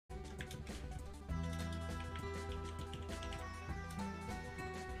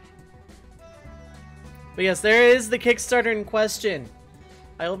But yes, there is the Kickstarter in question.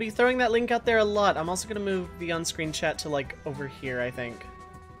 I will be throwing that link out there a lot. I'm also going to move the on-screen chat to, like, over here, I think.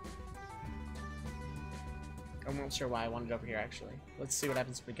 I'm not sure why I wanted it over here, actually. Let's see what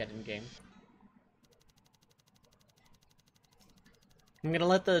happens if we get in-game. I'm gonna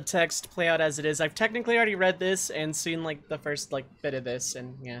let the text play out as it is. I've technically already read this and seen, like, the first, like, bit of this,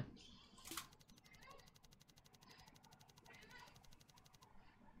 and yeah.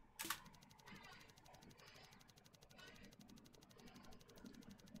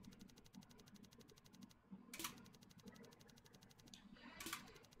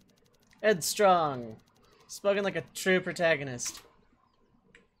 Headstrong. Spoken like a true protagonist.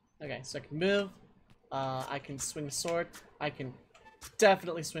 Okay, so I can move. I can swing a sword. I can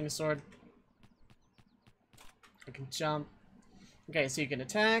definitely swing a sword. I can jump. Okay, so you can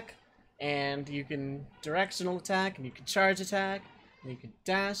attack, and you can directional attack, and you can charge attack, and you can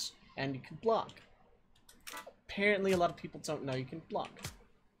dash, and you can block. Apparently a lot of people don't know you can block.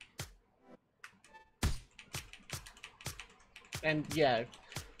 And yeah,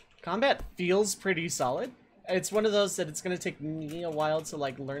 combat feels pretty solid. It's one of those that it's gonna take me a while to,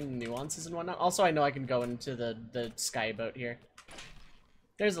 like, learn the nuances and whatnot. Also, I know I can go into the sky boat here.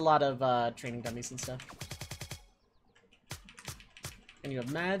 There's a lot of training dummies and stuff. And you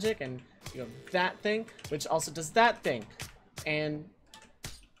have magic, and you have that thing, which also does that thing. And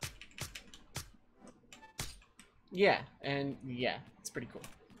yeah, it's pretty cool.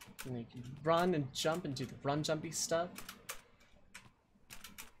 And you can run and jump and do the run jumpy stuff.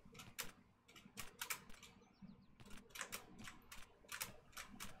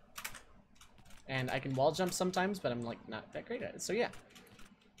 And I can wall jump sometimes, but I'm, like, not that great at it. So yeah.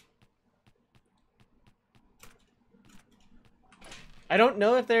 I don't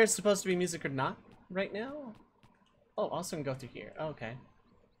know if there's supposed to be music or not right now. Oh, also can go through here. Oh, okay.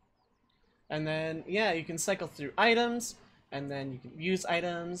 And then, yeah, you can cycle through items, and then you can use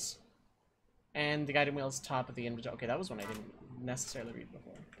items, and the item wheel is top of the inventory. Okay, that was one I didn't necessarily read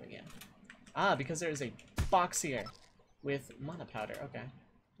before, but yeah. Ah, because there is a box here with mana powder. Okay.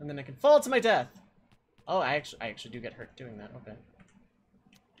 And then I can fall to my death. Oh, I actually do get hurt doing that. Okay.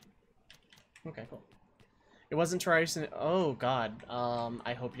 Okay, cool. It wasn't Terraria. Oh god.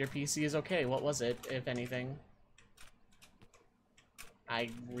 I hope your PC is okay. What was it, if anything? I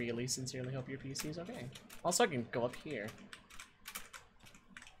really sincerely hope your PC is okay. Also, I can go up here.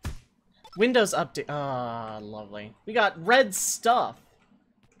 Windows update. Ah, lovely. We got red stuff.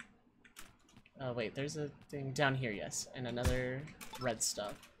 Oh wait, there's a thing down here, yes, and another red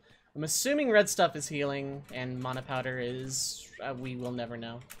stuff. I'm assuming red stuff is healing, and mana powder is... we will never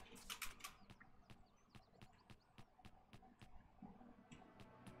know.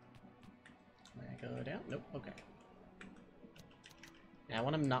 I go down? Nope, okay. Yeah, I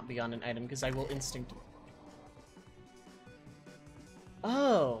want to not be on an item, because I will instinct...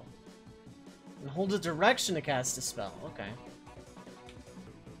 Oh! And hold a direction to cast a spell, okay.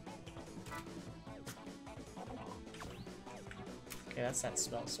 Okay, that's that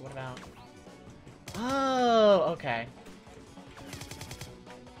spell, so what about... Oh, okay.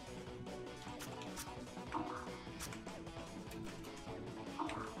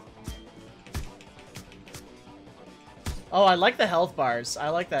 Oh, I like the health bars. I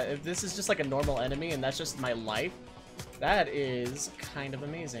like that. If this is just like a normal enemy and that's just my life, that is kind of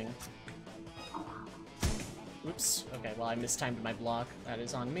amazing. Oops. Okay, well, I mistimed my block. That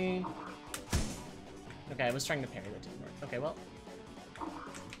is on me. Okay, I was trying to parry, that didn't work. Okay, well.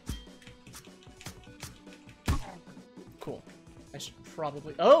 Cool. I should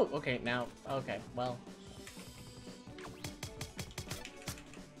probably... Oh, okay, now... Okay, well...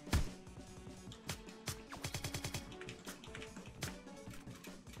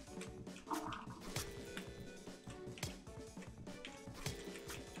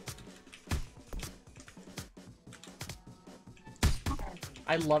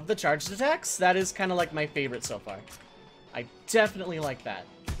 I love the charged attacks. That is kind of like my favorite so far. I definitely like that.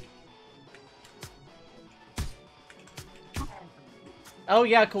 Oh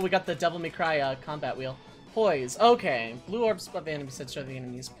yeah, cool. We got the Devil May Cry combat wheel. Poise. Okay. Blue orbs above the enemy said show the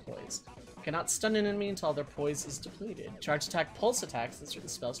enemy's poise. Cannot stun an enemy until their poise is depleted. Charge attack, pulse attacks. That's certain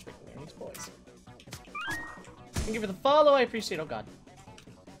spells to break the enemy's poise. Thank you for the follow. I appreciate it. Oh god.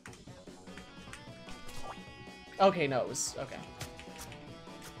 Okay, no, it was... Okay.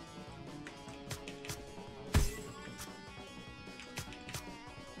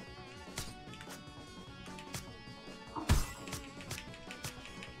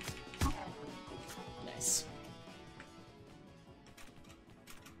 Nice.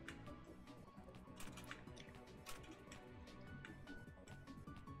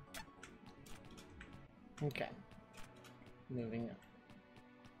 Okay. Moving on.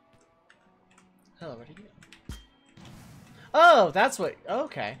 Hello, where did you go? Oh, that's what...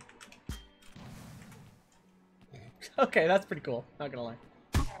 Okay. Okay, that's pretty cool. Not gonna lie.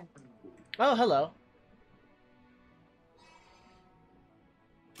 Oh, hello.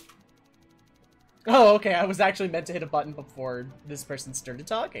 Oh, okay, I was actually meant to hit a button before this person started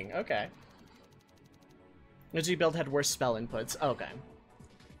talking. Okay. The build had worse spell inputs. Okay.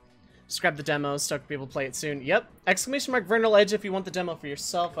 Just grab the demo, stoked to be able to play it soon. Yep. Exclamation mark Vernal Edge if you want the demo for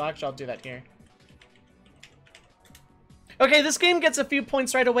yourself. Oh, actually, I'll do that here. Okay, this game gets a few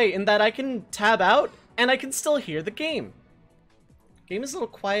points right away in that I can tab out and I can still hear the game. Game is a little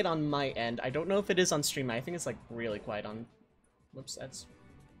quiet on my end. I don't know if it is on stream. I think it's like really quiet on... Whoops, that's...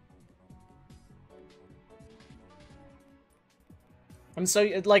 And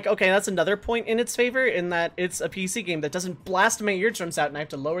so, like, okay, that's another point in its favor, in that it's a PC game that doesn't blast my eardrums out and I have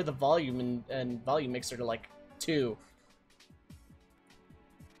to lower the volume and volume mixer to, like, 2.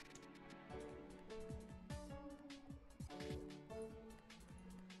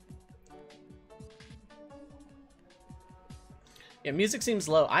 Yeah, music seems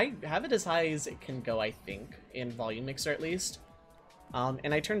low. I have it as high as it can go, I think, in volume mixer at least.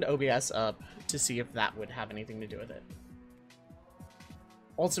 And I turned OBS up to see if that would have anything to do with it.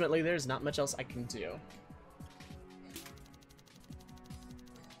 Ultimately, there's not much else I can do.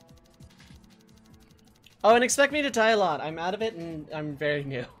 Oh, and expect me to die a lot. I'm out of it and I'm very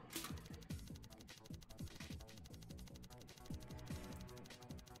new.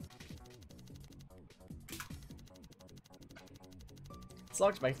 It's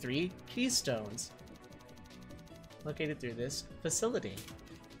locked by 3 keystones. Located through this facility.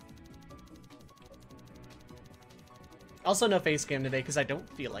 Also no face cam today because I don't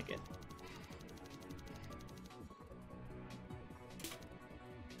feel like it.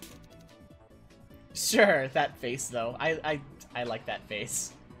 Sure, that face though. I like that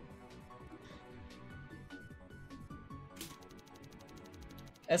face.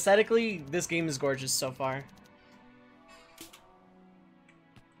 Aesthetically, this game is gorgeous so far.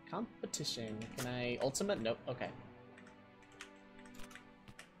 Competition. Can I ultimate? Nope. Okay.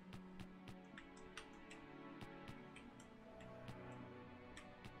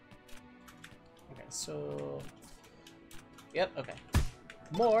 Okay, so... Yep, okay.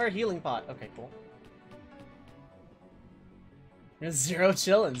 More healing pot. Okay, cool. 0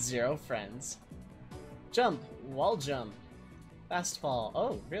 chill and 0 friends. Jump. Wall jump. Fast fall.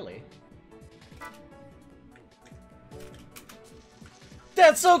 Oh, really?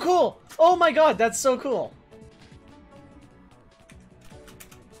 That's so cool! Oh my god, that's so cool!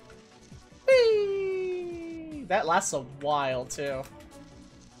 Whee! That lasts a while, too.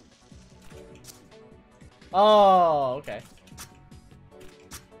 Oh, okay.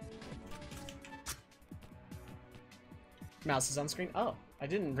 Mouse is on screen? Oh, I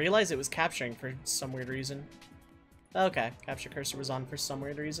didn't realize it was capturing for some weird reason. Okay, capture cursor was on for some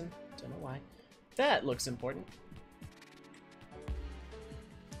weird reason. Don't know why. That looks important.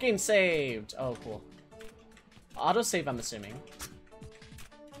 Game saved! Oh, cool. Autosave, I'm assuming.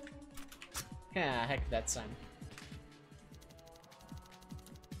 Yeah, heck that sign.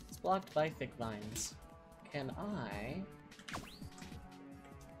 It's blocked by thick vines. Can I...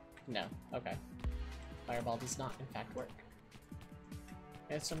 No. Okay. Fireball does not, in fact, work.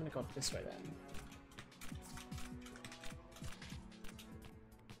 Okay, so I'm gonna go up this way then.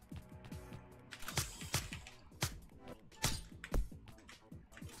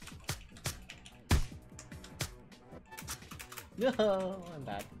 No, I'm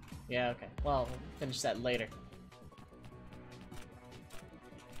bad. Yeah, okay. Well, we'll finish that later.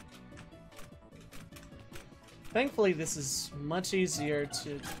 Thankfully, this is much easier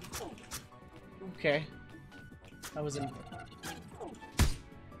to... Okay. That was in...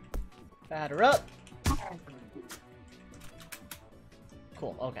 Batter up!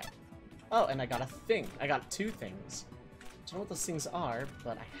 Cool, okay. Oh, and I got a thing. I got 2 things. Don't know what those things are,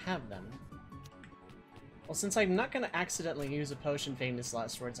 but I have them. Well, since I'm not gonna accidentally use a potion famous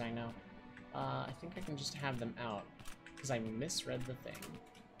last words I know, I think I can just have them out. Because I misread the thing.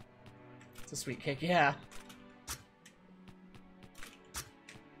 It's a sweet cake, yeah.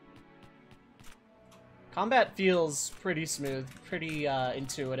 Combat feels pretty smooth, pretty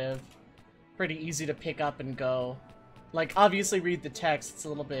intuitive, pretty easy to pick up and go. Like, obviously read the text, it's a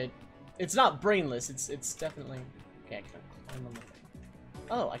little bit... It's not brainless, it's definitely... Okay, I can climb on the thing.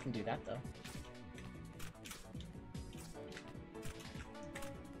 Oh, I can do that, though.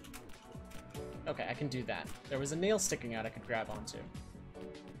 Okay, I can do that. There was a nail sticking out I could grab onto.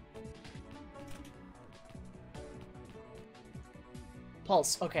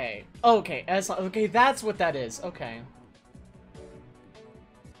 Pulse. Okay. Okay. Okay, that's what that is. Okay.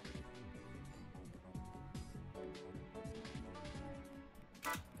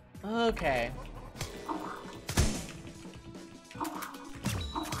 Okay.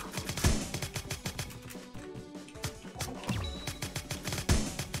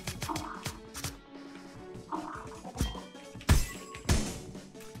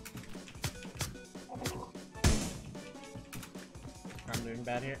 I'm doing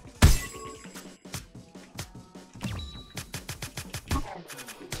bad here.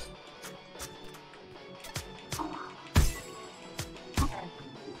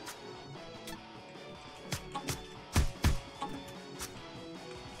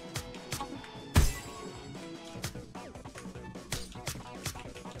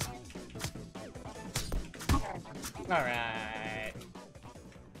 Alright.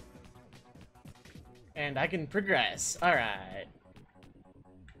 And I can progress. Alright.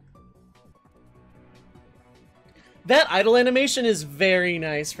 That idle animation is very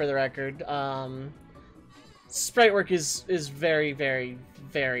nice, for the record. Sprite work is very, very,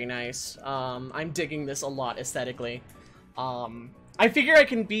 very nice. I'm digging this a lot aesthetically. I figure I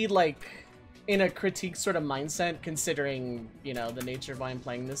can be, like, in a critique sort of mindset, considering, you know, the nature of why I'm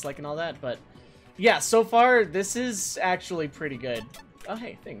playing this, like, and all that, but yeah, so far, this is actually pretty good. Oh,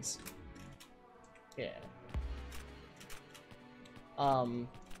 hey, things. Yeah.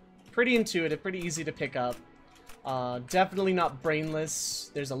 Pretty intuitive, pretty easy to pick up. Definitely not brainless.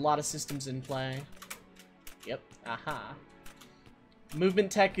 There's a lot of systems in play. Yep, aha.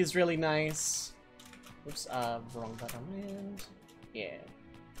 Movement tech is really nice. Oops, wrong button. And yeah.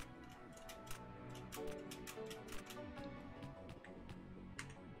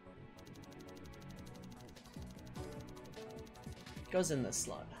 Goes in this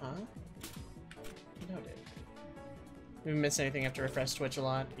slot, huh? Noted. We missed anything after refresh Twitch a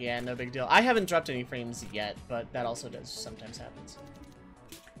lot? Yeah, no big deal. I haven't dropped any frames yet, but that also does sometimes happens.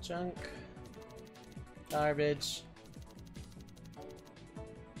 Junk. Garbage.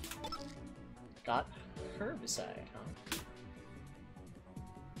 Got herbicide, huh?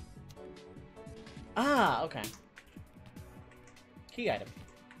 Ah, okay. Key item.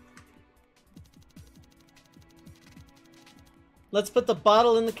 Let's put the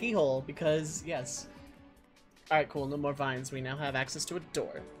bottle in the keyhole, because, yes. Alright, cool. No more vines. We now have access to a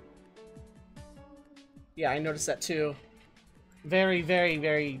door. Yeah, I noticed that too. Very, very,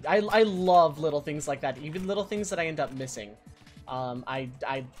 very... I love little things like that. Even little things that I end up missing. I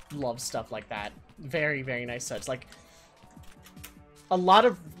love stuff like that. Very, very nice touch. Like, a lot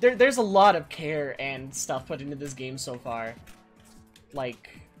of... There's a lot of care and stuff put into this game so far.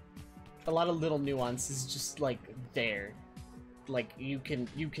 Like, a lot of little nuances just, like, there. Like, you can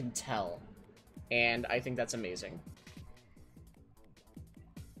tell. And I think that's amazing.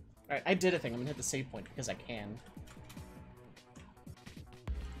 Alright, I did a thing. I'm gonna hit the save point because I can.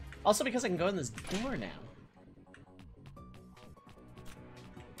 Also because I can go in this door now.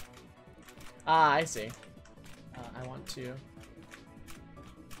 Ah, I see. I want to...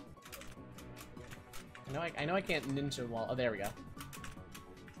 I know I can't ninja wall. Oh, there we go.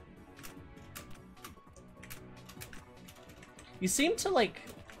 You seem to, like,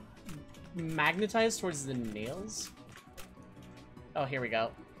 magnetize towards the nails. Oh, here we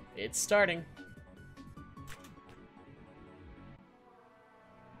go. It's starting.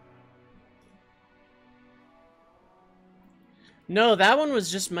 No, that one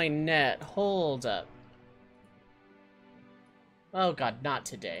was just my net. Hold up. Oh god, not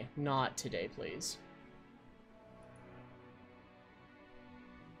today. Not today, please.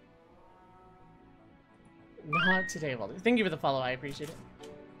 Not today, Walter. Thank you for the follow, I appreciate it.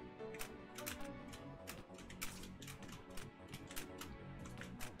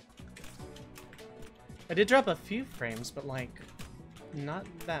 I did drop a few frames, but like, not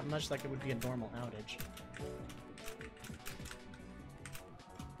that much like it would be a normal outage.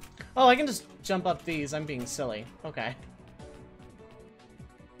 Oh, I can just jump up these. I'm being silly. Okay.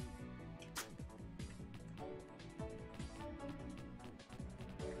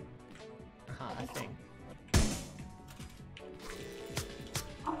 Aha, I think.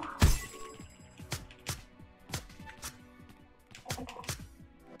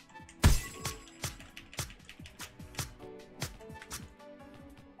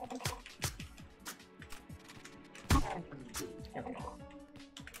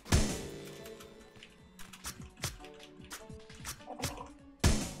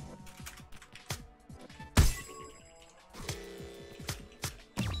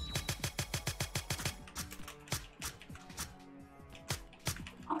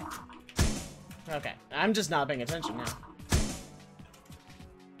 Okay, I'm just not paying attention now.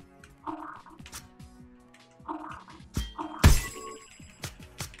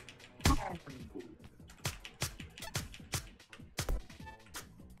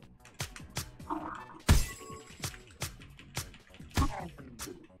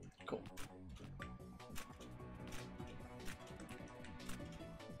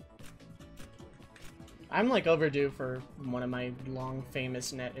 I'm like overdue for one of my long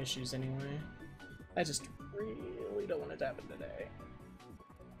famous net issues anyway. I just really don't want it to happen today.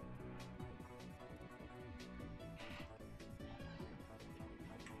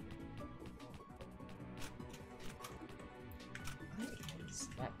 Why is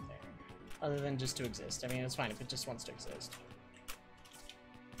that there? Other than just to exist. I mean, it's fine if it just wants to exist.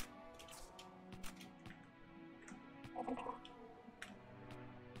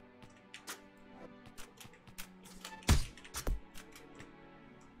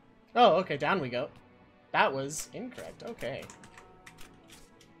 Oh, okay, down we go. That was incorrect, okay.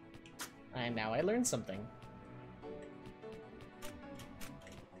 And now I learned something.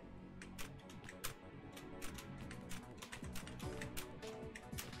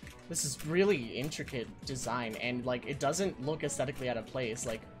 This is really intricate design, and like, it doesn't look aesthetically out of place.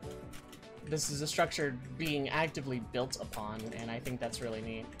 Like, this is a structure being actively built upon, and I think that's really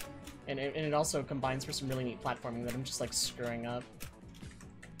neat. And it also combines for some really neat platforming that I'm just like screwing up.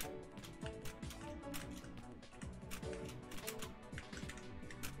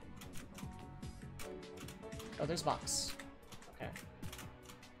 Oh, there's a box. Okay.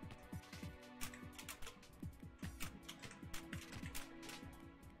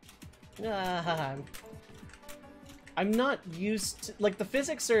 I'm not used to, like, the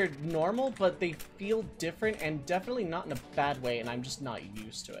physics are normal, but they feel different and definitely not in a bad way, and I'm just not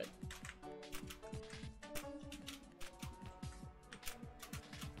used to it.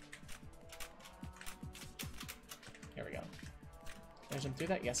 Here we go. Can I jump through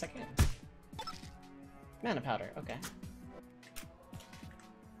that? Yes, I can. Mana powder, okay.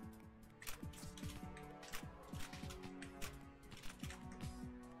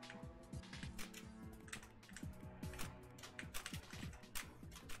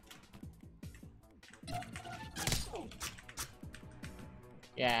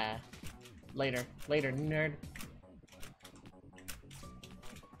 Yeah. Later. Later, nerd.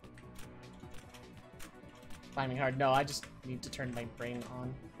 Climbing hard. No, I just need to turn my brain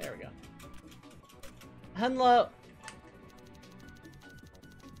on. There we go. Hello.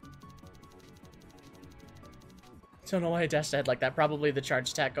 Don't know why I dashed ahead like that. Probably the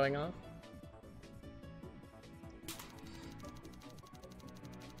charge attack going off.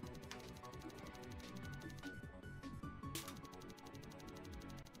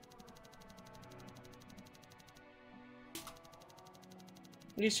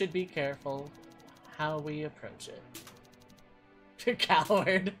 We should be careful how we approach it.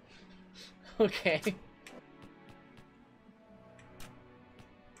 Coward. Okay.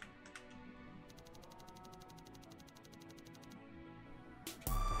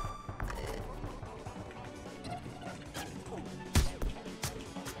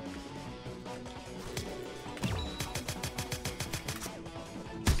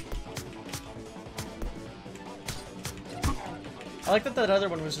 I like that that other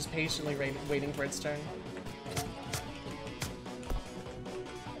one was just patiently waiting for its turn.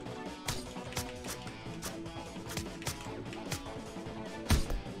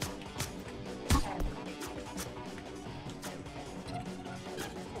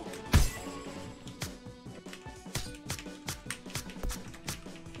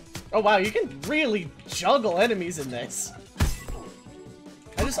 Oh wow, you can really juggle enemies in this.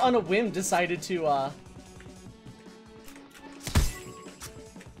 I just on a whim decided to,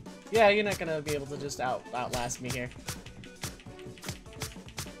 yeah, you're not gonna be able to just outlast me here.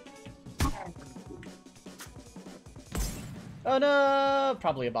 Oh no!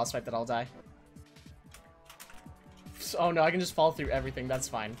 Probably a boss fight that I'll die. Oh no, I can just fall through everything, that's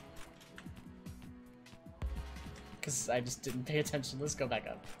fine. Because I just didn't pay attention. Let's go back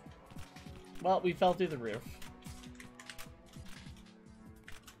up. Well, we fell through the roof.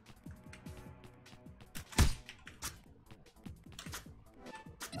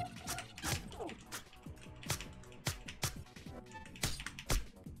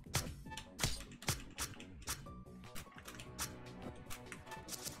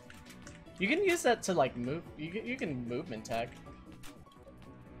 You can use that to like move. You can movement tech.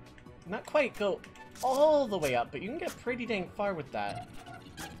 Not quite go all the way up, but you can get pretty dang far with that.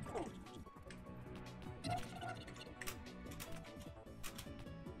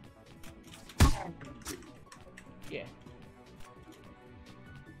 Yeah.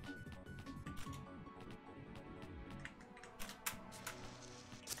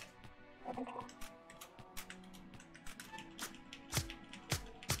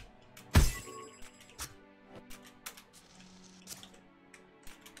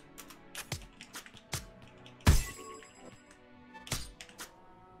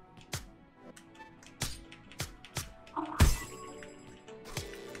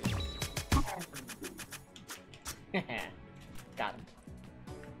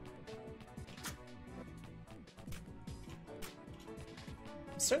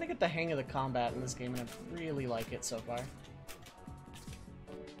 starting to get the hang of the combat in this game, and I really like it so far.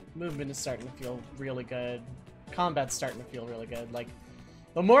 Movement is starting to feel really good. Combat's starting to feel really good. Like,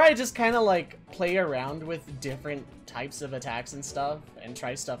 the more I just kind of, like, play around with different types of attacks and stuff, and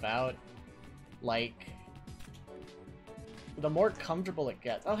try stuff out, like, the more comfortable it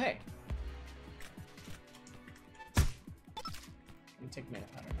gets. Oh, hey. Let me take mana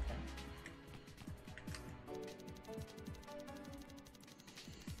powder, okay.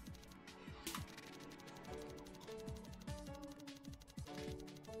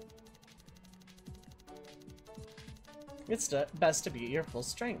 It's best to be at your full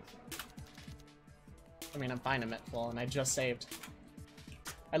strength. I mean, I'm fine, I'm at full, and I just saved.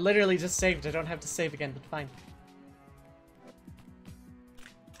 I literally just saved, I don't have to save again, but fine.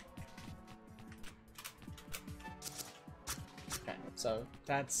 Okay, so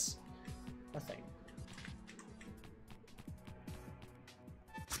that's a thing.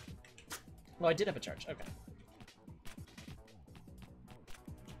 Well, I did have a charge, okay.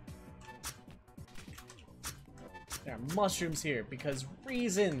 There are mushrooms here because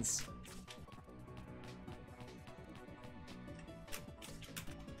reasons.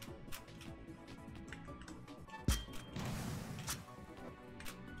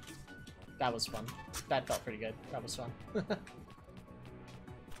 That was fun. That felt pretty good. That was fun.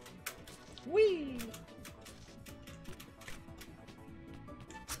 Whee!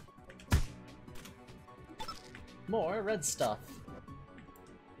 More red stuff.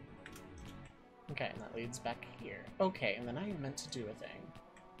 Okay, and that leads back here. Okay, and then I meant to do a thing.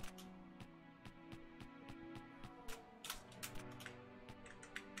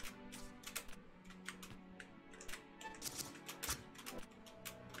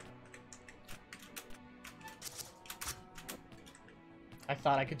 I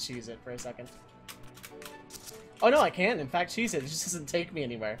thought I could cheese it for a second. Oh no, I can in fact cheese it. It just doesn't take me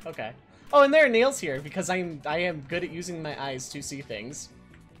anywhere. Okay. Oh, and there are nails here because I am good at using my eyes to see things.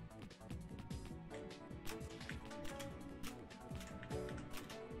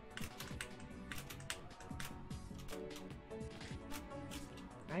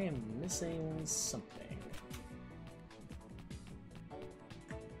 I am missing something.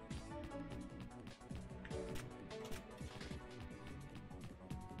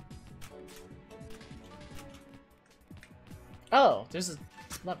 Oh, there's a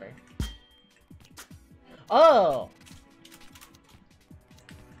lever. Oh!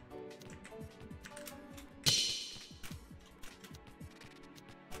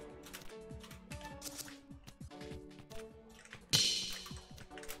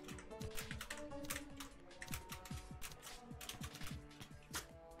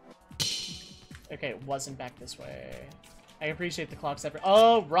 Okay, it wasn't back this way. I appreciate the clock's effort.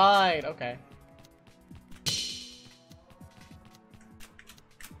 Oh, right, okay.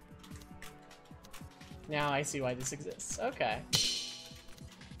 Now I see why this exists. Okay.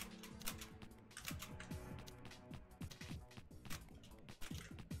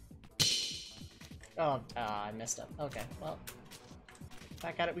 Oh, I messed up. Okay, well.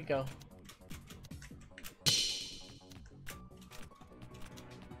 Back at it we go.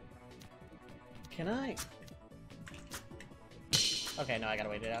 Can I? Okay, no, I gotta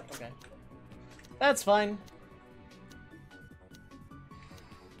wait it out. Okay. That's fine.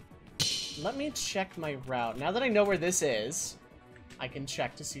 Let me check my route. Now that I know where this is, I can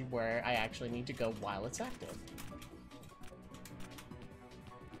check to see where I actually need to go while it's active.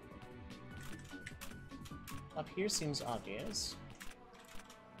 Up here seems obvious.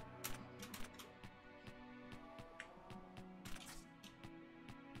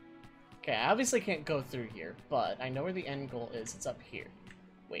 Okay, I obviously can't go through here, but I know where the end goal is. It's up here.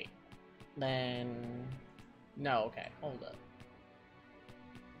 Wait. Then... No, okay, hold up.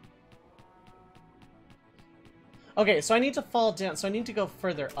 Okay, so I need to fall down, so I need to go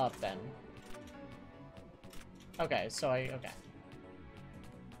further up then. Okay, so okay.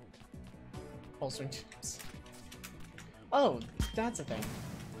 Full swing chips. Oh, that's a thing.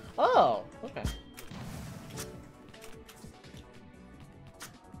 Oh, okay.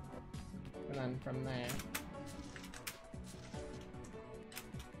 And then from there.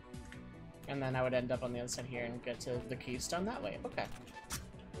 And then I would end up on the other side here and get to the keystone that way. Okay.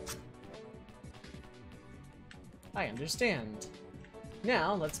 I understand.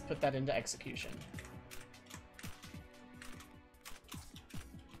 Now, let's put that into execution.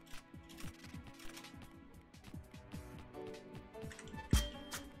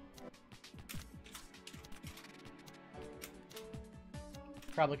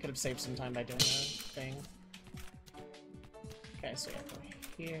 Probably could have saved some time by doing a thing. Okay, so yeah, go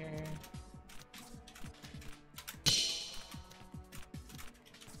here.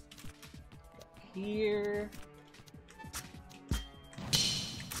 here.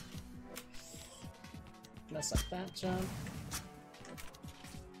 Mess up that jump.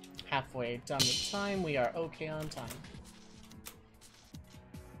 Halfway done with time. We are okay on time.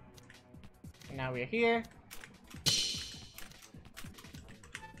 And now we're here.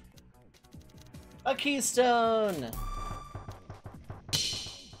 A keystone!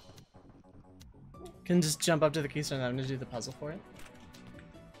 Can just jump up to the keystone and I'm gonna do the puzzle for it.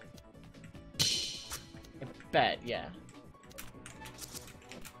 I bet, yeah.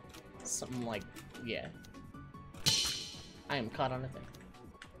 Something like, yeah. I am caught on a thing.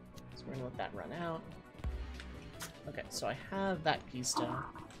 So we're gonna let that run out. Okay, so I have that keystone.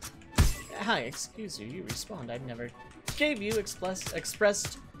 Hi, excuse you respawned. I never gave you explicit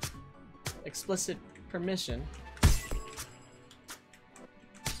permission.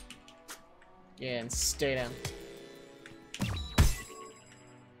 Yeah, and stay down.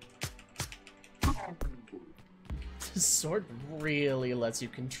 This sword really lets you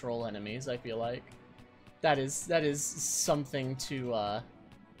control enemies, I feel like. That is something to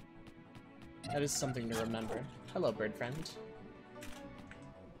remember. Hello, bird friend.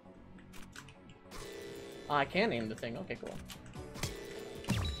 Oh, I can aim the thing. Okay, cool.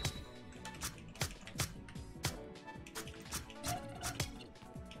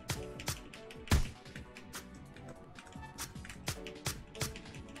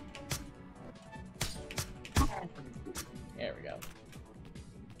 There we go.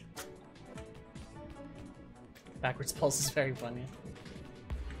 Backwards pulse is very funny.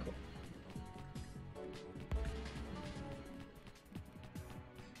 Cool.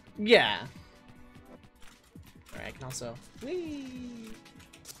 Yeah. Alright, I can also... Whee!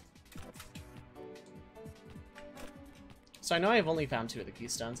 So I know I've only found 2 of the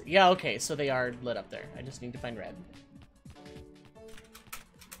keystones. Yeah, okay, so they are lit up there. I just need to find red.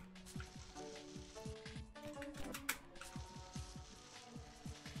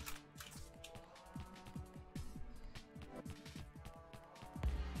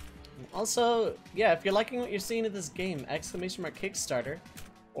 Also, yeah, if you're liking what you're seeing in this game, !Kickstarter.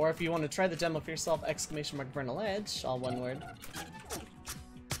 Or if you want to try the demo for yourself, !Vernal Edge, all one word.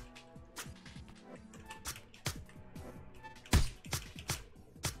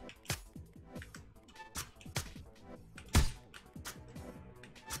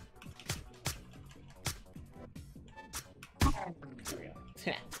 There we go.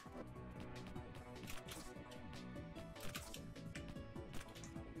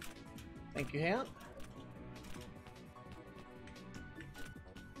 Thank you, Hamp.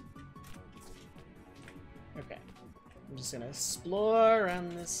 Okay. I'm just gonna explore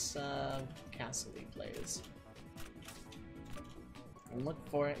around this castle he plays. And look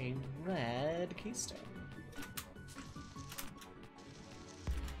for a red keystone.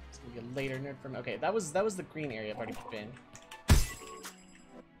 It's gonna be a later nerd from. Okay, that was the green area I've already been.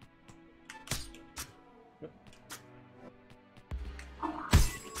 Whoop.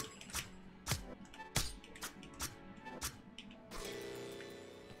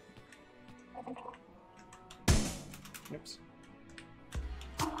 Oops.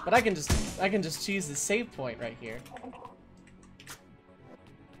 But I can just choose the save point right here.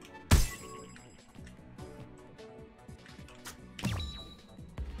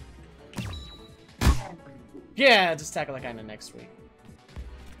 Yeah, just tackle that kinda next week.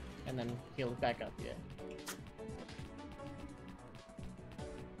 And then heal it back up, yeah.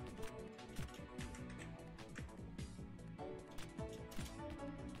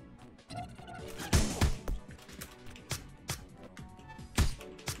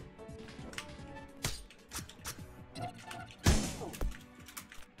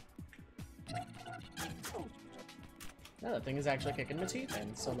 No, that thing is actually kicking my teeth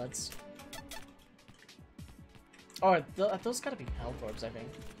in, so let's... Oh, those gotta be health orbs, I think.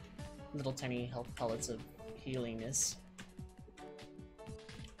 Little tiny health pellets of healingness.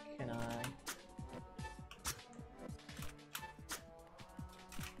 Can I...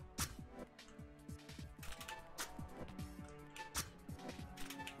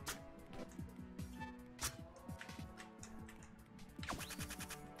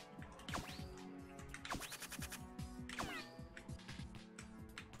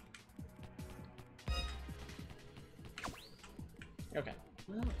 Okay.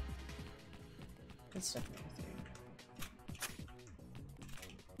 Well, that's definitely a thing.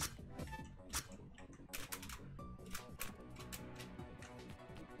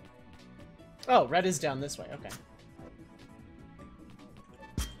 Oh, red is down this way. Okay.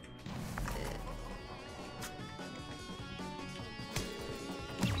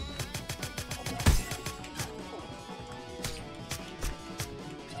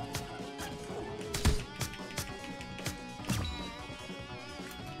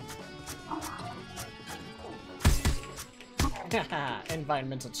 Haha,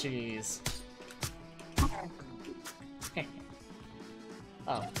 environmental cheese.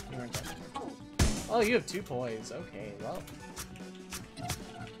 Oh, you weren't there. Oh, you have 2 poise. Okay, well.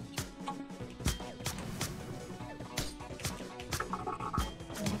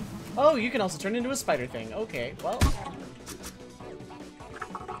 Oh, you can also turn into a spider thing. Okay, well.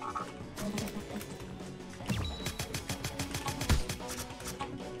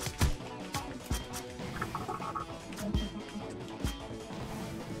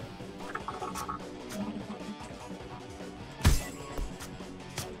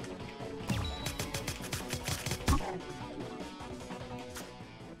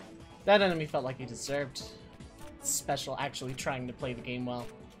 That enemy felt like he deserved special actually trying to play the game well.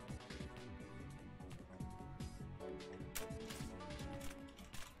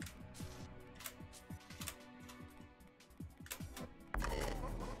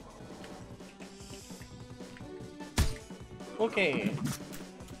 Okay.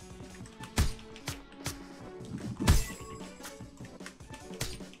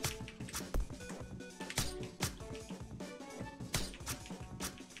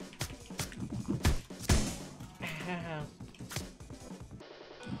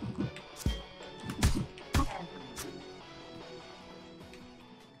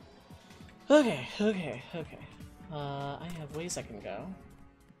 Okay. I have ways I can go.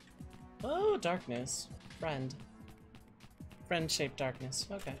 Oh, darkness. Friend. Friend-shaped darkness.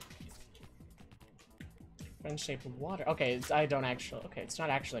 Okay. Friend-shaped water. Okay, I don't actually... Okay, it's not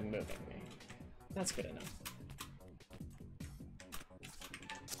actually moving me. That's good enough.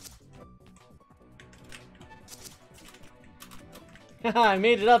 Haha, I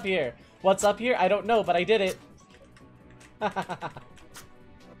made it up here. What's up here? I don't know, but I did it.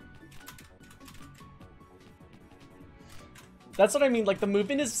 That's what I mean, like, the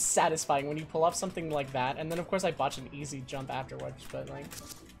movement is satisfying when you pull off something like that, and then of course I botch an easy jump afterwards, but like...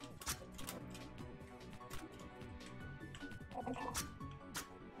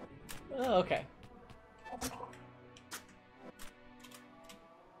 Oh, okay.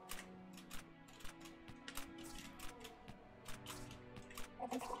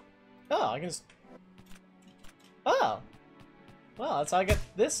 Oh, I can just... Oh! Well, that's how I get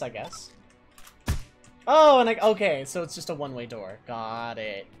this, I guess. Oh, and okay, so it's just a one-way door. Got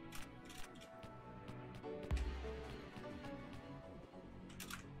it.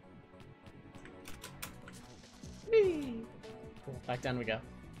 Whee! Cool, back down we go.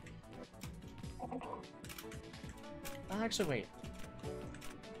 Actually, wait.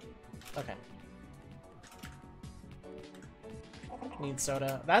 Okay. Need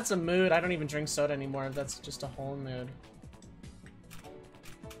soda. That's a mood. I don't even drink soda anymore. That's just a whole mood.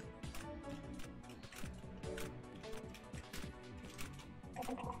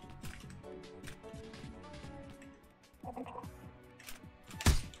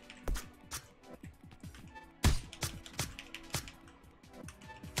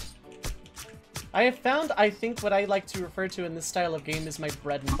 I have found, I think, what I like to refer to in this style of game is my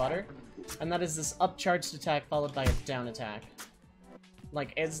bread and butter. And that is this up-charged attack followed by a down attack.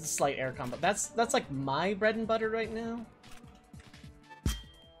 Like, it's a slight air combo. That's like my bread and butter right now.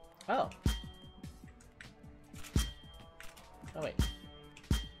 Oh. Oh, wait.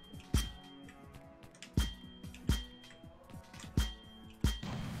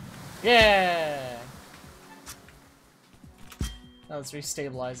 Yeah! Now let's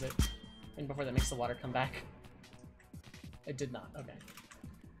restabilize it. And before that makes the water come back. It did not, okay.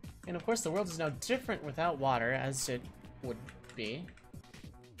 And of course the world is now different without water, as it would be.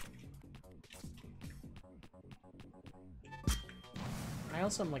 I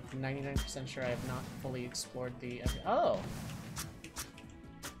also am like 99% sure I have not fully explored the... Oh!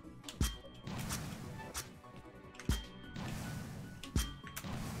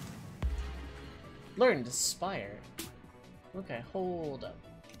 Learn to spire. Okay, hold up.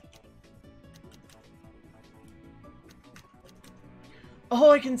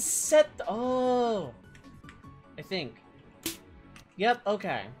 Oh, I can set... Oh! I think. Yep,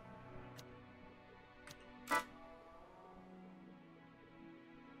 okay.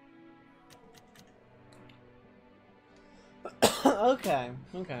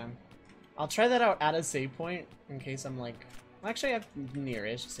 Okay. I'll try that out at a save point, in case I'm like... Actually, I have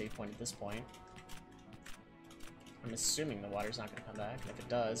near-ish save point at this point. I'm assuming the water's not gonna come back, and if it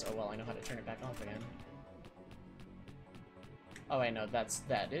does, oh well, I know how to turn it back off again. Oh, I know, that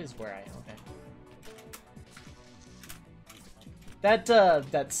is where I am, okay.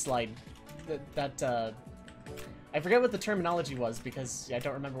 That slide, I forget what the terminology was, because I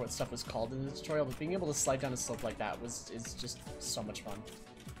don't remember what stuff was called in the tutorial, but being able to slide down a slope like that is just so much fun.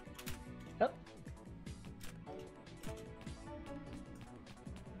 Yep.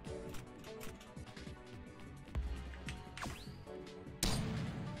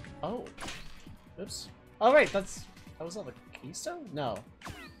 Oops. Oh, right, that was all the keystone? No.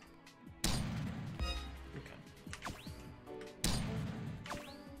 Okay.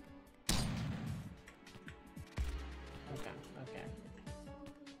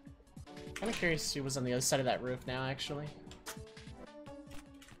 Kinda curious to see what's on the other side of that roof now, actually.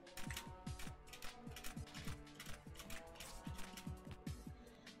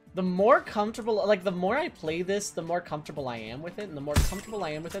 The more comfortable, like, the more I play this, the more comfortable I am with it, and the more comfortable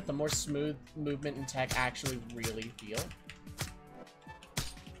I am with it, the more smooth movement and tech actually really feel.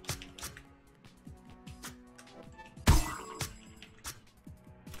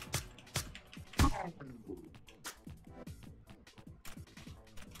 I'm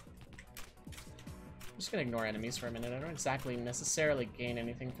just gonna ignore enemies for a minute. I don't exactly necessarily gain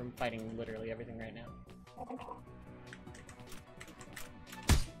anything from fighting literally everything right now.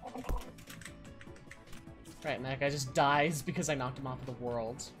 Right, and that guy just dies because I knocked him off of the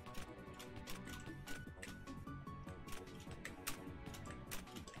world.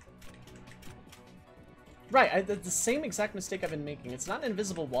 Right, the same exact mistake I've been making. It's not an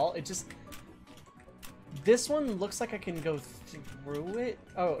invisible wall, it just... This one looks like I can go through it?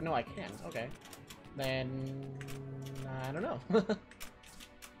 Oh, no, I can. Okay. Then... I don't know.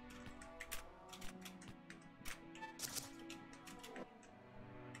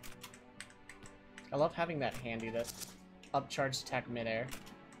 I love having that handy, that upcharged attack midair.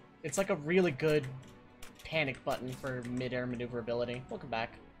 It's like a really good panic button for midair maneuverability. Welcome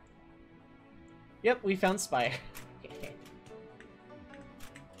back. Yep, we found Spire.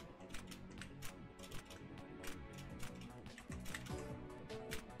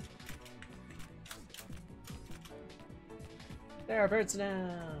 There are birds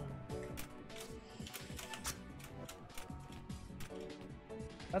now.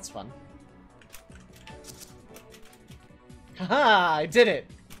 That's fun. Haha! I did it!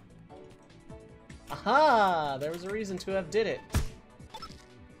 Aha! There was a reason to have did it.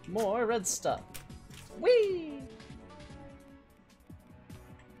 More red stuff. Whee!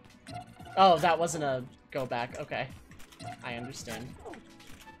 Oh, that wasn't a go back. Okay. I understand.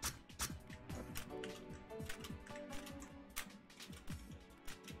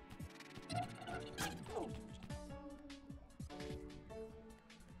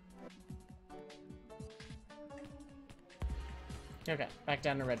 Okay, back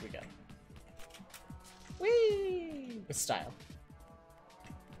down to red we go. Whee! With style.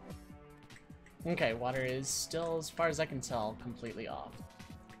 Okay, water is still, as far as I can tell, completely off.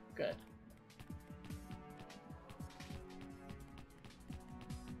 Good.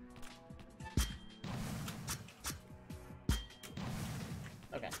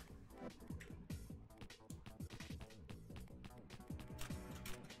 Okay.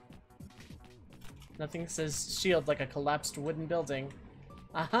 Nothing says shield like a collapsed wooden building.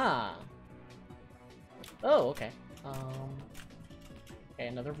 Aha! Oh, okay. Okay,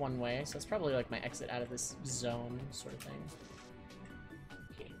 another one way, so it's probably like my exit out of this zone sort of thing.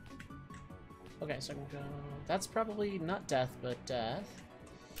 Okay, so I can go... That's probably not death, but death.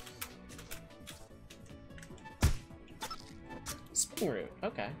 Spring root,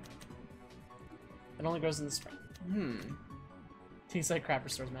 okay. It only grows in the spring. Tastes like crap,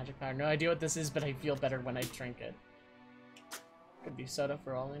 restores magic power. No idea what this is, but I feel better when I drink it. Could be soda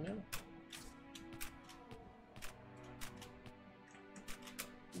for all I know.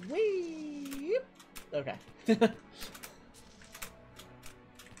 Whee! Okay.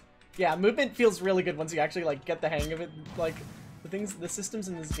 Yeah, movement feels really good once you actually like get the hang of it. Like the systems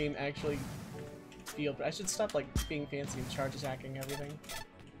in this game actually feel. I should stop like being fancy and charge attacking everything.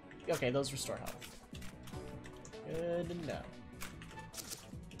 Okay, those restore health. Good to know.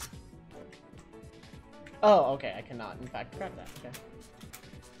 Oh, okay, I cannot, in fact, grab that, okay.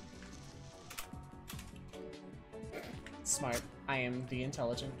 Smart. I am the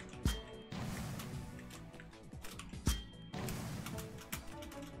intelligent.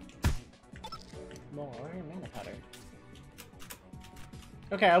 More mana powder.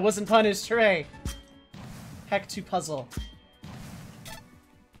 Okay, I wasn't punished, hooray! Heck to puzzle.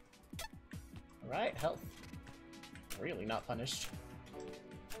 Alright, health. Really not punished.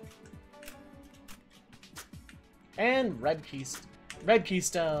 And red keystone.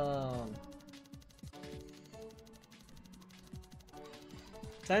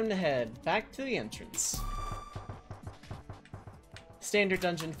 Time to head back to the entrance. Standard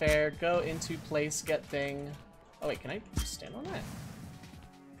dungeon fare. Go into place, get thing. Oh wait, can I stand on that?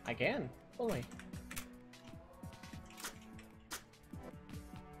 I can. Fully.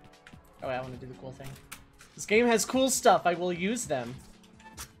 Oh wait, I want to do the cool thing. This game has cool stuff. I will use them.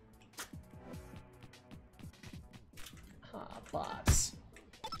 Bots.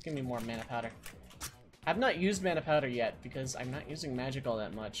 Give me more mana powder. I've not used mana powder yet because I'm not using magic all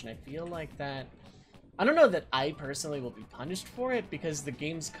that much, and I feel like that... I don't know that I personally will be punished for it because the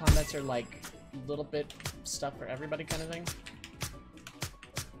game's combats are like a little bit stuff for everybody kind of thing.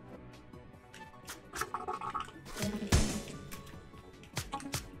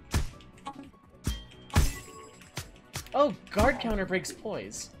 Oh, guard counter breaks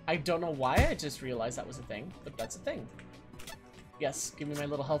poise. I don't know why, I just realized that was a thing, but that's a thing. Yes, give me my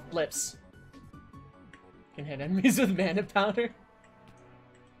little health blips. Can hit enemies with mana powder.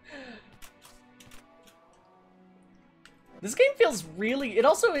 This game feels really... It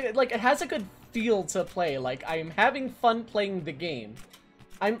also, like, it has a good feel to play. Like, I'm having fun playing the game.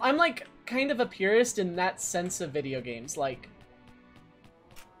 I'm like, kind of a purist in that sense of video games. Like,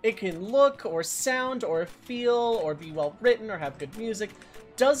 it can look, or sound, or feel, or be well written, or have good music.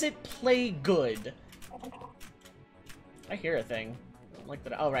 Does it play good? I hear a thing. I don't like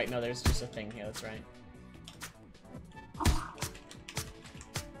that. Oh, right, no, there's just a thing here, that's right.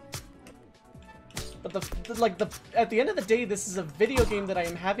 But at the end of the day, this is a video game that I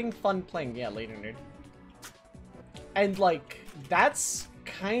am having fun playing. Yeah, later, nerd. And, like, that's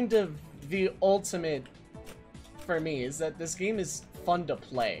kind of the ultimate for me, is that this game is fun to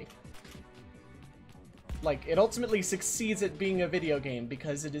play. Like, it ultimately succeeds at being a video game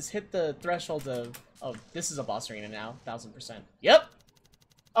because it has hit the threshold of, oh, this is a boss arena now, 1000%. Yep!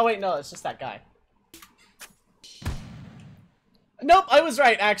 Oh, wait, no, it's just that guy. Nope, I was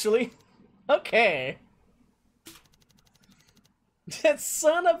right, actually. Okay. That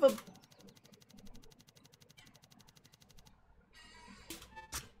son of a...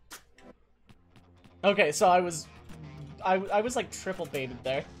 Okay, so I was like triple baited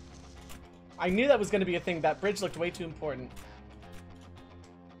there. I knew that was going to be a thing. That bridge looked way too important.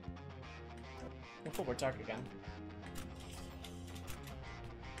 Hopefully we're dark again.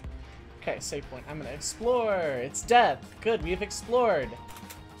 Okay, save point. I'm gonna explore. It's death. Good, we have explored.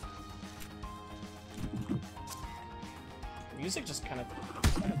 Music just kind of...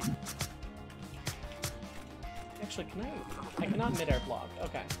 Actually, can I cannot mid-air block.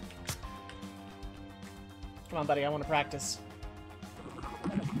 Okay. Come on, buddy, I want to practice.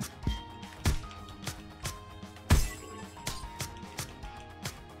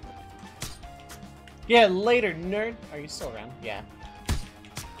 Yeah, later, nerd. Are you still around? Yeah.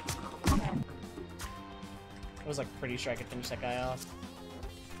 I was like pretty sure I could finish that guy off.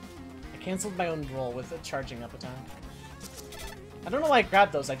 I canceled my own roll with a charging up attack. I don't know why I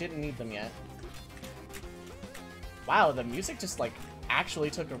grabbed those. I didn't need them yet. Wow, the music just like actually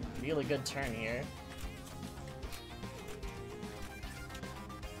took a really good turn here.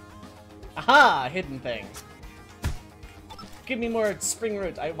 Aha! Hidden thing. Give me more spring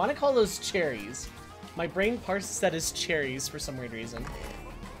root. I want to call those cherries. My brain parses that as cherries for some weird reason.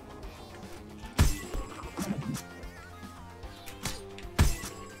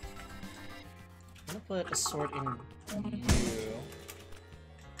 I'm gonna put a sword in you.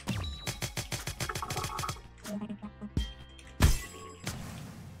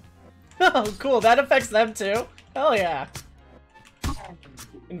 Oh, cool. That affects them too. Hell yeah.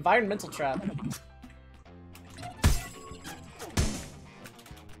 Environmental trap.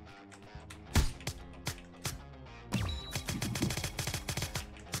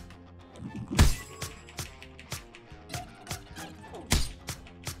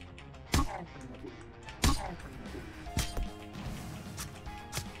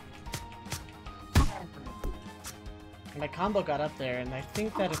 My combo got up there, and I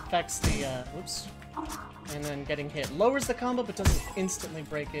think that affects the, whoops. And then getting hit. Lowers the combo, but doesn't instantly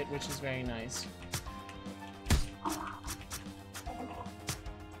break it, which is very nice.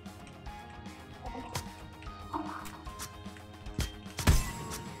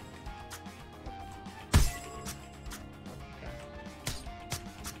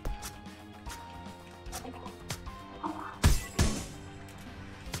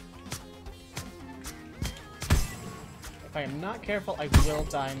 If I am not careful, I will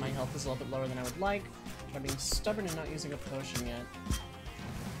die. My health is a little bit lower than I would like. I'm being stubborn and not using a potion yet.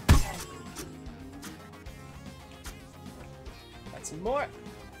 That's more.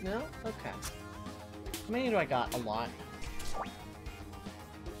 No? Okay. How many do I got? A lot.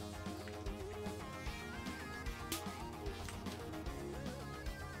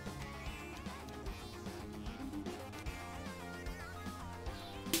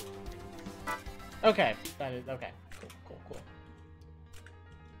 Okay. That is okay. Cool, cool, cool.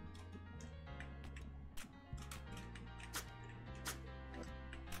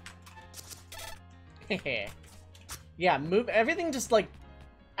 Yeah, move everything just like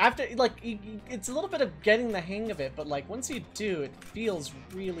after like it's a little bit of getting the hang of it, but like once you do, it feels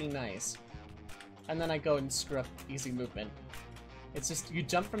really nice. and then I go and screw up easy movement. It's just, you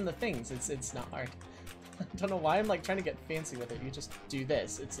jump from the things, it's not hard. I don't know why I'm like trying to get fancy with it, you just do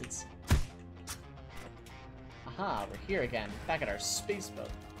this, it's... Aha, we're here again, back at our space boat.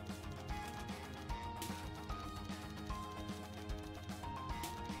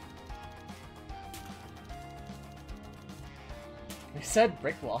 I said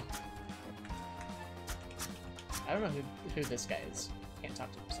brick wall. I don't know who this guy is. Can't talk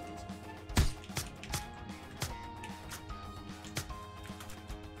to him for some reason.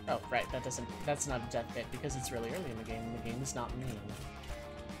 Oh, right, that's not a death bit because it's really early in the game and the game is not mean.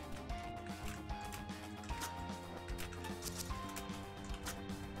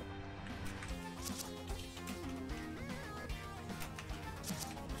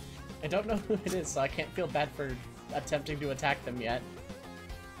 I don't know who it is, so I can't feel bad for attempting to attack them yet.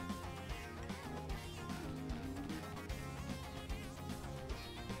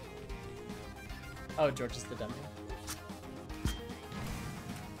 Oh, George is the dummy.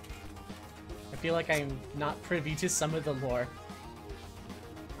 I feel like I'm not privy to some of the lore.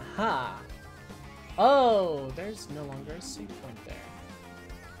 Aha! Oh, there's no longer a save point there.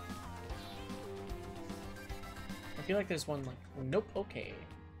 I feel like there's one like... Nope, okay.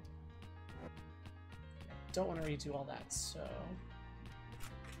 Don't want to redo all that, so...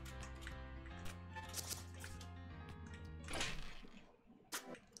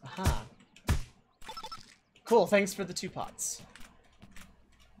 Aha. Cool, thanks for the 2 pots.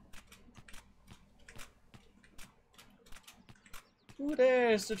 Who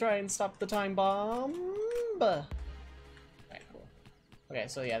dares to try and stop the time bomb? Alright, cool. Okay,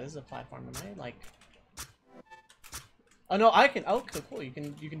 so yeah, this is a platform. Am I, like... Oh no, I can. Oh, cool. You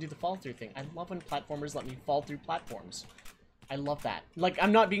can do the fall through thing. I love when platformers let me fall through platforms. I love that. Like,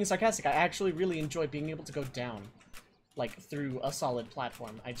 I'm not being sarcastic. I actually really enjoy being able to go down, like, through a solid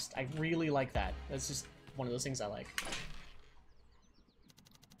platform. I really like that. That's just one of those things I like.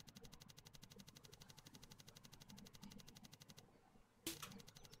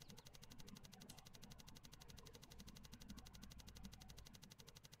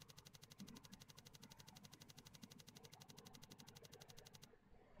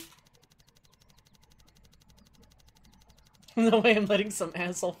 No way I'm letting some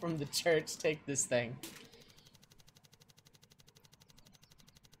asshole from the church take this thing.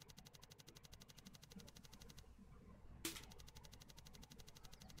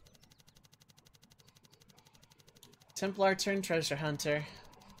 Templar turned treasure hunter.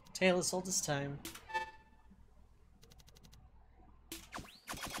 Tale as old as time.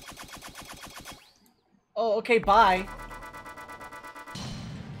 Oh, okay, bye.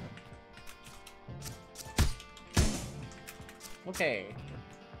 Okay.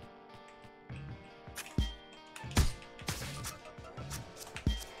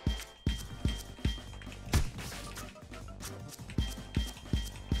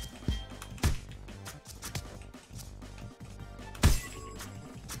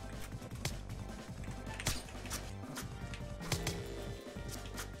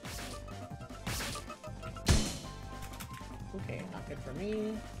 Okay, not good for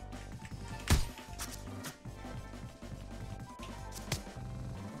me.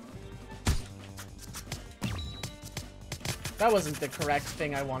 That wasn't the correct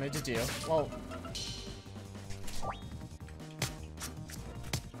thing I wanted to do. Well,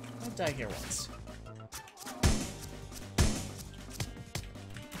 I'll die here once.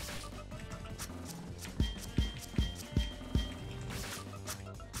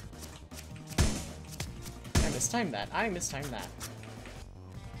 I mistimed that. I mistimed that.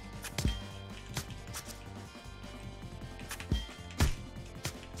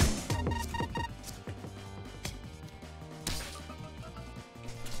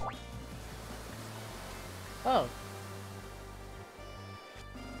 Oh.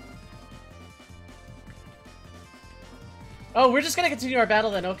 Oh, we're just gonna continue our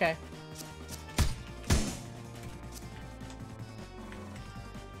battle then, okay.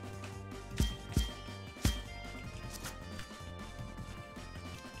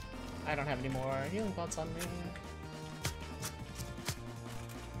 I don't have any more healing pots on me.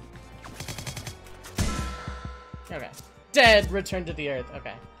 Okay. Dead! Return to the earth.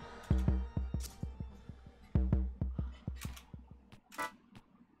 Okay.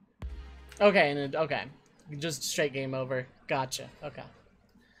 Okay, and okay. Just straight game over. Gotcha. Okay.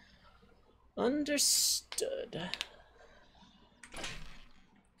 Understood.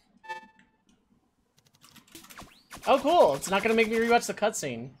 Oh, cool! It's not gonna make me rewatch the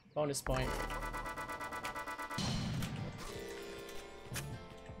cutscene. Bonus point.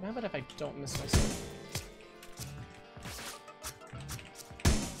 How about if I don't miss my sword?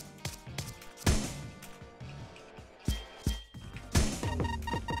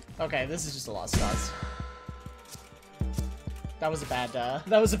 Okay, this is just a lost cause. That was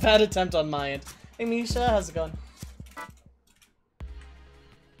a bad attempt on my end. Hey Misha, how's it going?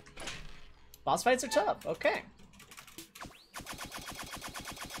 Boss fights are tough, okay.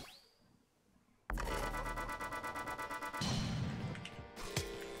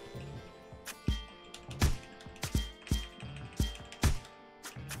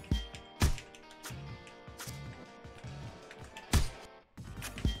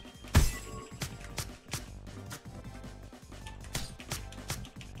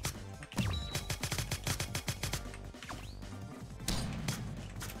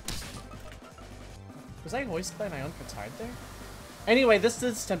 Was I voiced by my own petard there? Anyway, this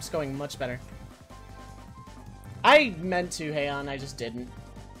attempt's going much better. I meant to, Heian, I just didn't.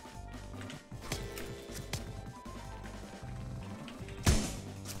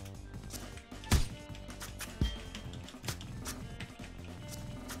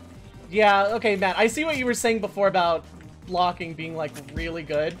 Yeah, okay, Matt, I see what you were saying before about blocking being, like, really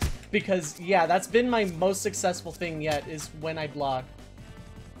good. Because, yeah, that's been my most successful thing yet, is when I block.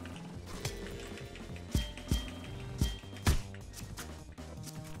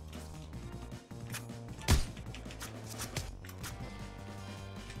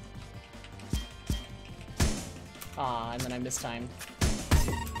 Ah, and then I mistimed.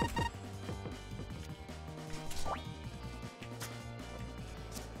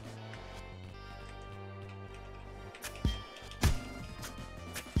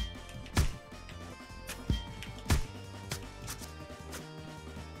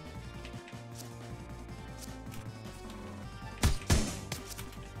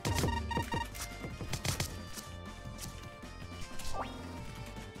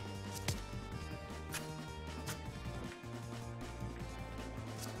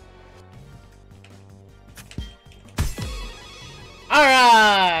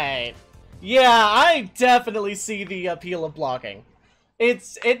 Alright! Yeah, I definitely see the appeal of blocking.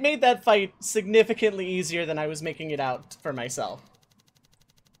 It made that fight significantly easier than I was making it out for myself.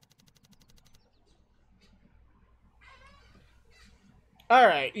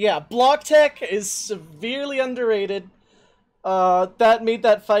 Alright, yeah, block tech is severely underrated. That made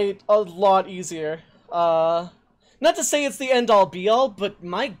that fight a lot easier. Not to say it's the end-all be-all, but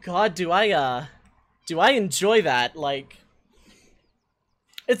my god, do I enjoy that, like...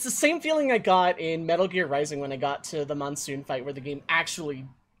 It's the same feeling I got in Metal Gear Rising when I got to the Monsoon fight, where the game actually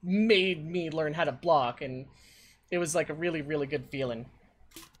made me learn how to block, and it was like a really, really good feeling.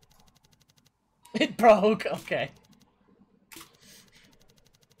 It broke, okay.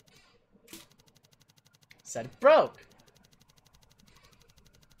 Said it broke.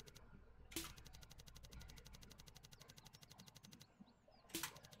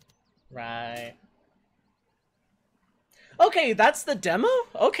 Right. Okay, that's the demo?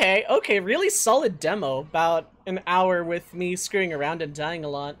 Okay, okay, really solid demo. About an hour with me screwing around and dying a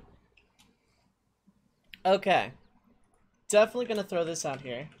lot. Okay. Definitely gonna throw this out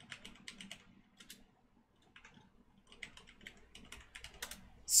here.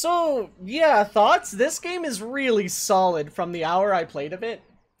 So, yeah, thoughts? This game is really solid from the hour I played of it.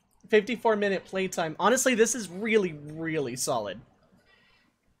 54-minute playtime. Honestly, this is really, really solid.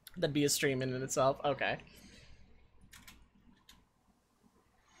 That'd be a stream in itself. Okay.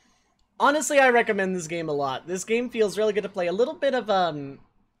 Honestly, I recommend this game a lot. This game feels really good to play. A little bit of,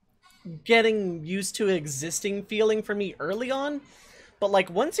 getting used to existing feeling for me early on. But,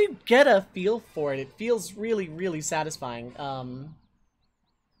 like, once you get a feel for it, it feels really, really satisfying.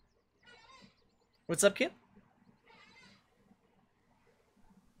 What's up, kid?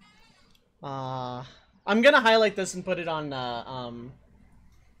 I'm gonna highlight this and put it on,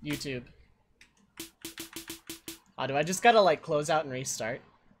 YouTube. Do I just gotta, like, close out and restart?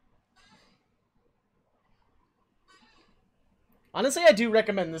 Honestly, I do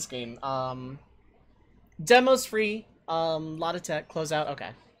recommend this game. Demo's free. Lot of tech. Close out.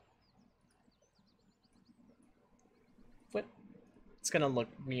 Okay. What? It's gonna look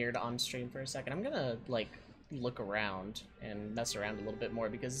weird on stream for a second. I'm gonna, like, look around and mess around a little bit more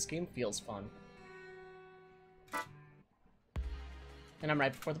because this game feels fun. And I'm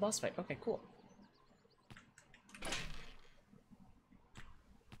right before the boss fight. Okay, cool.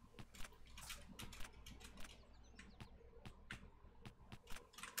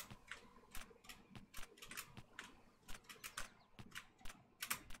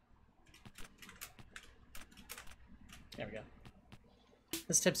 There we go.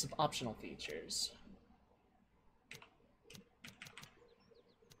 This types of optional features.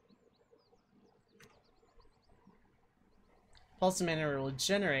 Pulse Mana will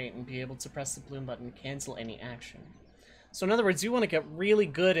generate and be able to press the bloom button to cancel any action. So in other words, you want to get really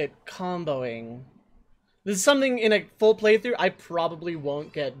good at comboing. This is something in a full playthrough I probably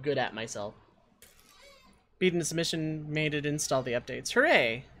won't get good at myself. Beaten the submission, made it install the updates.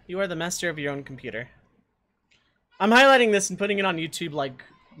 Hooray! You are the master of your own computer. I'm highlighting this and putting it on YouTube, like,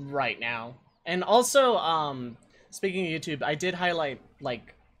 right now. And also, speaking of YouTube, I did highlight,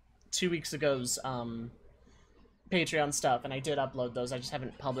 like, 2 weeks ago's, Patreon stuff, and I did upload those. I just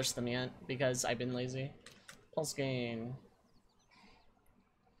haven't published them yet, because I've been lazy. Pulse gain.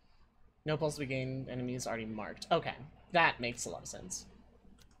 No pulse to be gained, enemies already marked. Okay, that makes a lot of sense.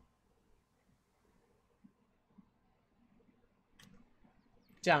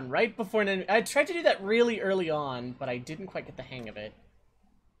 Down right before an enemy. I tried to do that really early on, but I didn't quite get the hang of it.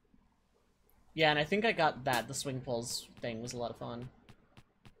 Yeah, and I think I got that. The swing pulls thing was a lot of fun.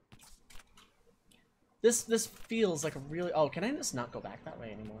 This feels like a really... Oh, can I just not go back that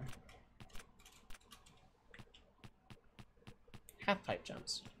way anymore? Half pipe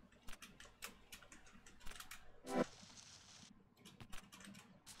jumps.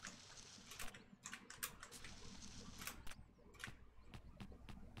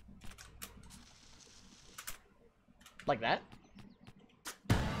 Like that?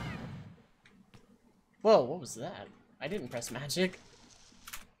 Whoa, what was that? I didn't press magic.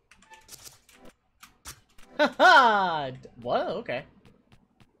 Haha! Whoa, okay.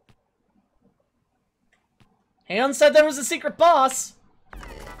 Haon said there was a secret boss!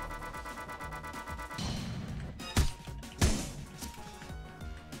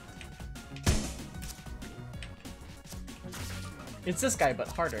 It's this guy, but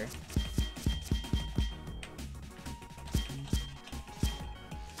harder.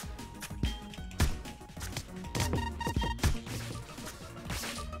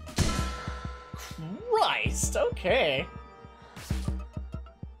 Christ, okay.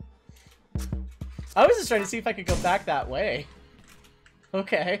 I was just trying to see if I could go back that way.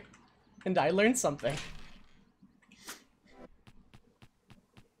 Okay. And I learned something.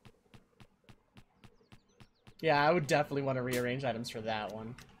 Yeah, I would definitely want to rearrange items for that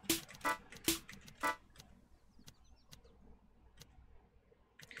one.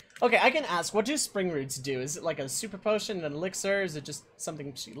 Okay, I can ask, what do spring roots do? Is it like a super potion, an elixir? Is it just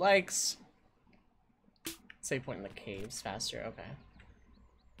something she likes? Save point in the caves faster, okay.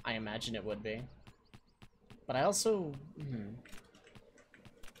 I imagine it would be. But I also...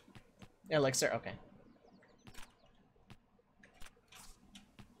 Elixir, okay.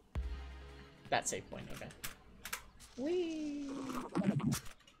 That save point, okay. Whee!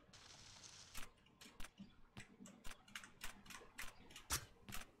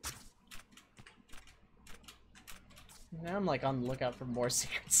 Now I'm like on the lookout for more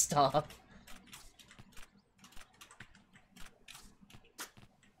secret stuff.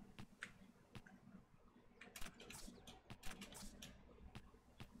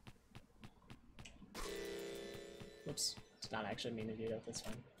 Whoops. Did not actually mean to do that this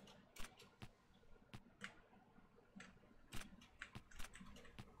time.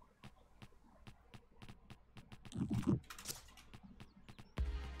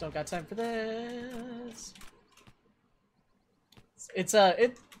 Don't got time for this.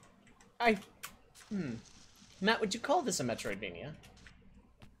 Matt, would you call this a Metroidvania?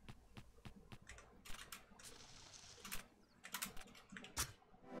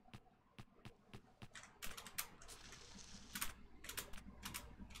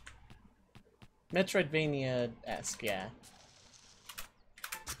 Metroidvania-esque, yeah.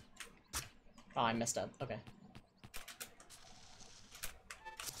 Oh, I messed up. Okay.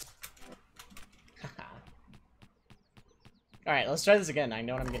 Alright, let's try this again. I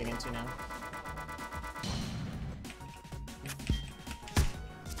know what I'm getting into now.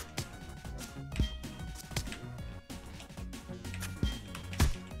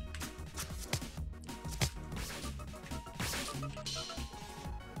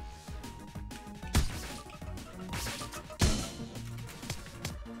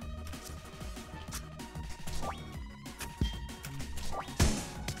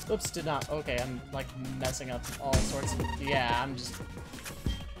 Oops, did not. Okay, I'm like messing up all sorts of... Yeah, I'm just...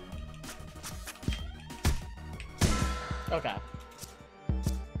 Okay.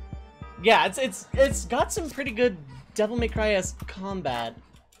 Yeah, it's got some pretty good Devil May Cry-esque combat.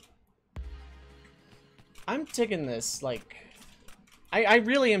 I'm digging this, like... I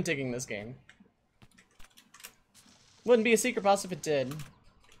really am digging this game. Wouldn't be a secret boss if it did.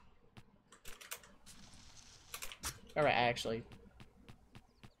 Alright, actually...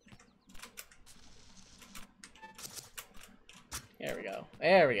 There we go.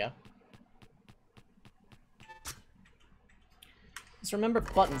 There we go. Let's remember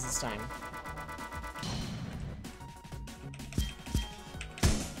buttons this time.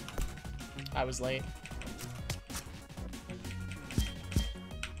 I was late.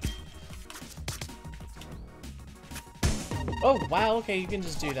 Oh, wow, okay, you can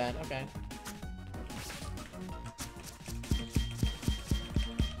just do that, okay.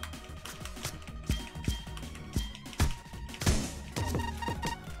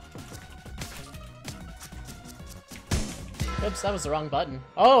 Oops, that was the wrong button.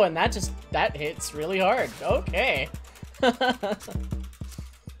 Oh, and that hits really hard. Okay.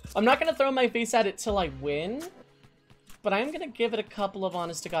 I'm not gonna throw my face at it till I win, but I'm gonna give it a couple of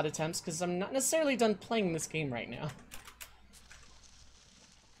honest to God attempts because I'm not necessarily done playing this game right now.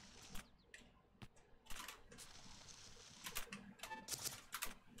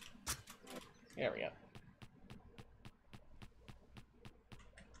 There we go.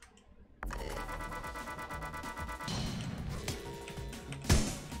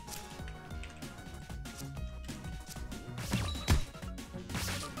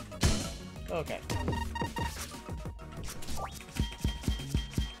 Okay.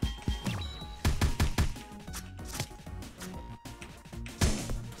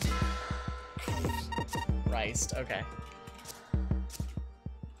 Christ, okay.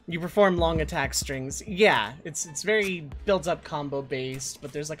 You perform long attack strings. Yeah, it's very builds up combo based,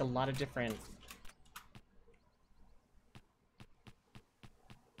 but there's like a lot of different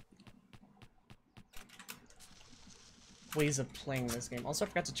ways of playing this game. Also, I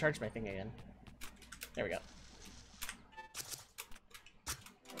forgot to charge my thing again. There we go.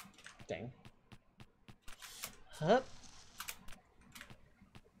 Dang. Hup.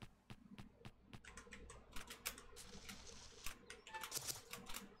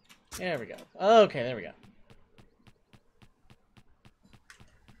 There we go. Okay, there we go.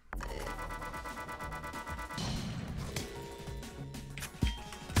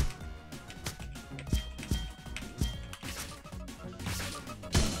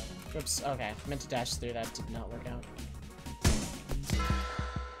 Oops, okay. Meant to dash through, that did not work out.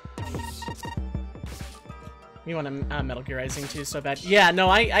 You want a Metal Gear Rising 2 so bad? Yeah, no,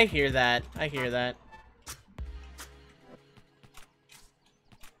 I hear that. I hear that.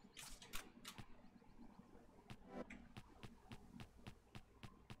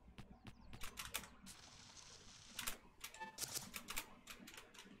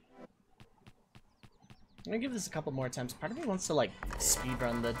 I'm gonna give this a couple more attempts. Part of me wants to, like,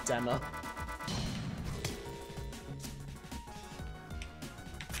 speedrun the demo.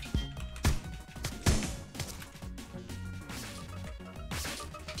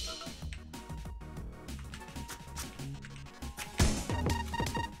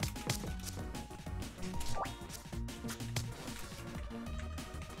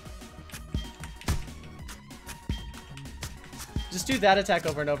 Just do that attack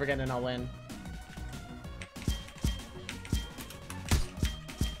over and over again and I'll win.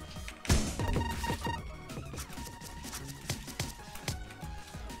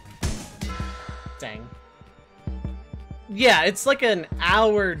 Dang. Yeah, it's like an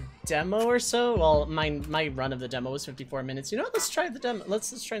hour demo or so. Well, my run of the demo was 54 minutes. You know what? Let's try the demo.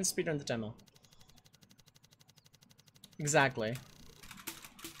 Let's try and speedrun the demo. Exactly.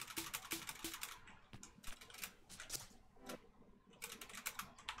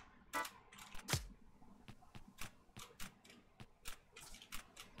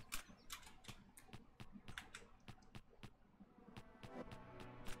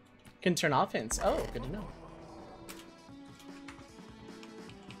 Can turn off hints. Oh, good to know.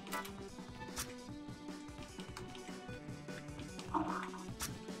 Oh,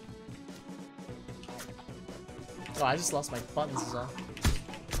 I just lost my buttons as well.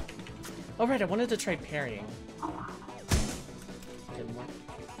 Oh, right, I wanted to try parrying. Didn't work.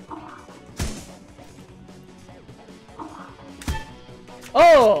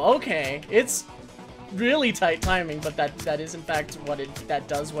 Oh, okay. It's really tight timing, but that is in fact what that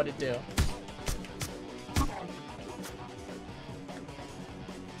does what it do.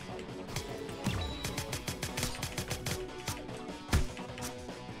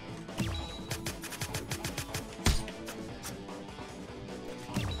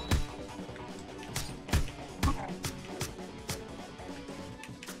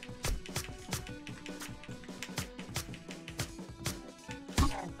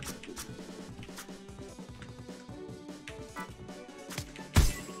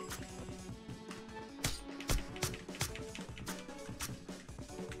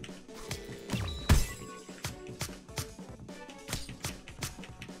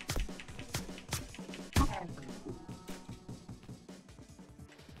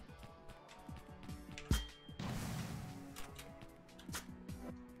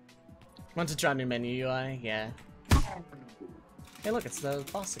 Want to try new menu UI? Yeah. Hey, look, it's the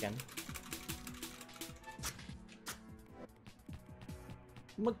boss again.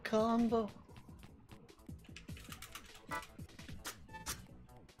 Macombo.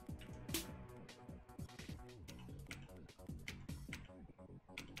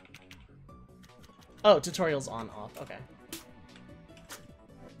 Oh, tutorials on off. Okay.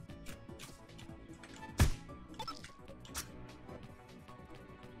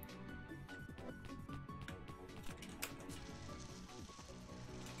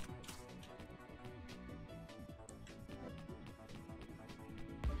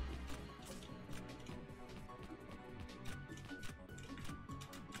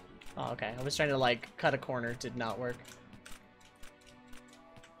 Oh, okay. I was trying to, like, cut a corner. Did not work.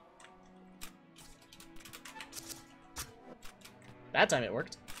 That time it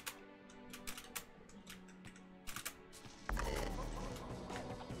worked.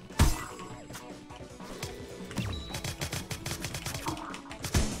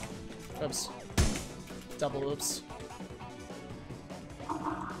 Oops. Double oops.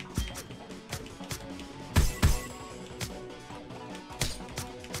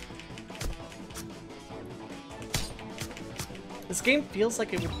 This game feels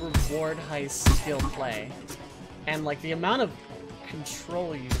like it would reward high skill play. And like the amount of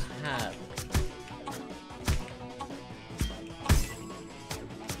control you have.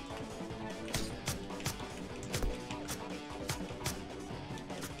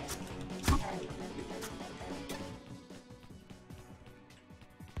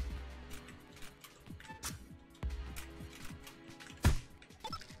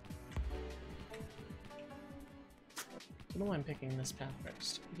 I don't know why I'm picking this path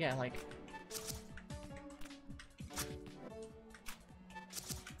first. Yeah, like...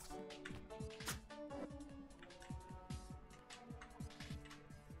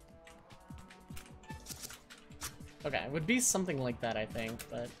 Okay, it would be something like that, I think,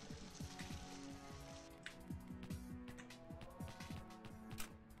 but...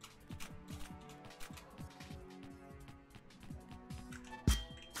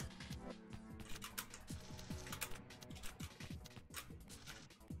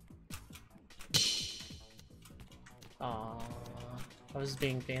 Aww, I was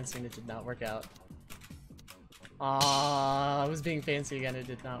being fancy and it did not work out. Aww, I was being fancy again, it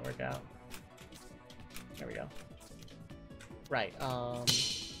did not work out. There we go. Right, I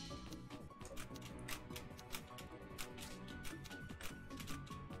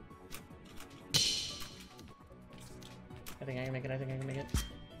think I can make it, I think I can make it.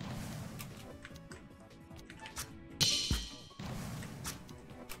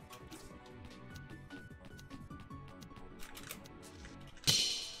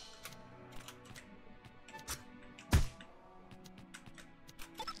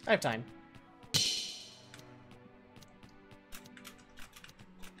 I have time.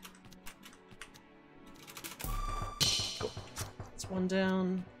 Cool. That's one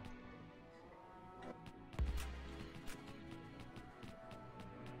down.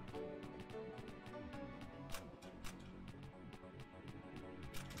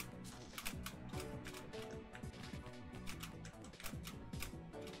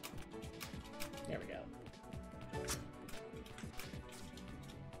 There we go.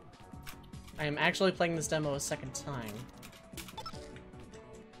 I am actually playing this demo a second time.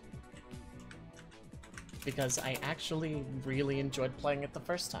 Because I actually really enjoyed playing it the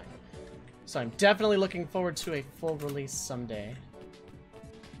first time. So I'm definitely looking forward to a full release someday.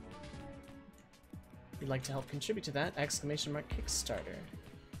 If you'd like to help contribute to that, ! Kickstarter.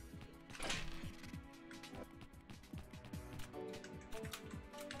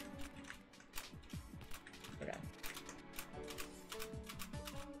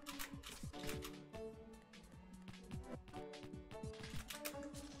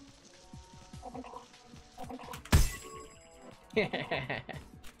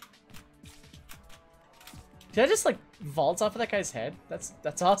 Did I just like vault off of that guy's head?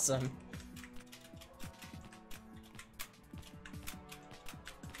 That's awesome.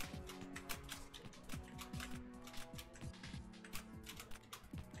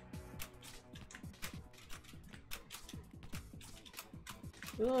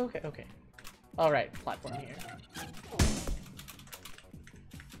 Okay, okay. All right, platform here.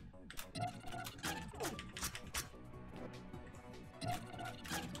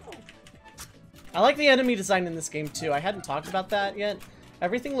 I like the enemy design in this game too. I hadn't talked about that yet.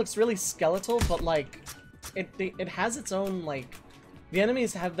 Everything looks really skeletal, but like it has its own like the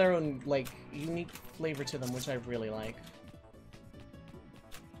enemies have their own like unique flavor to them, which I really like.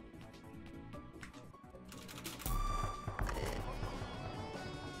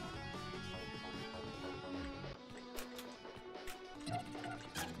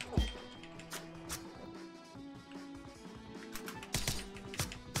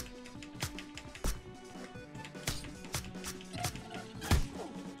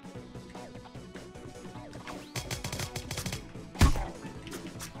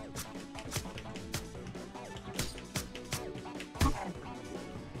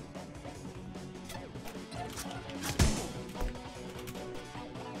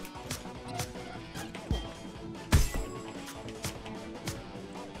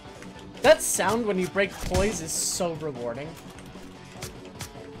 That sound when you break poise is so rewarding.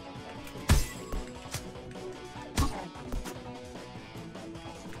 Come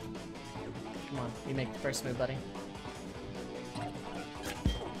on, you make the first move, buddy.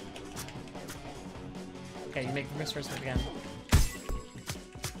 Okay, you make the first move again.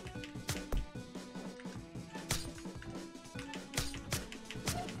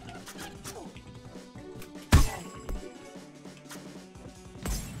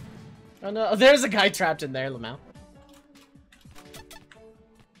 Oh no, oh, there's a guy trapped in there, Lamau.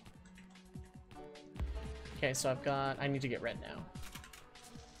 Okay, so I need to get red now.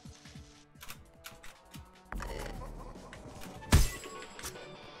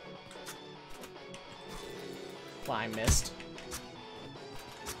 Well, I missed.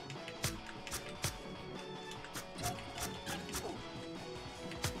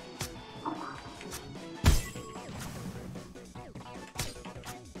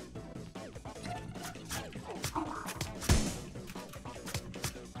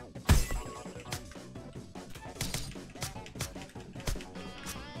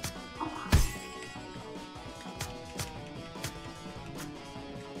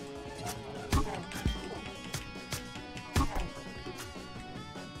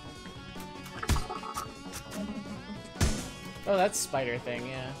 Oh, that's spider thing,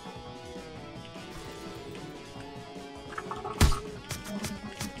 yeah.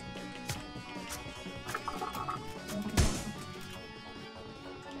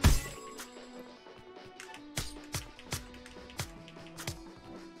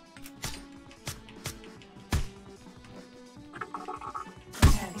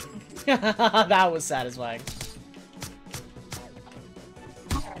 That was satisfying.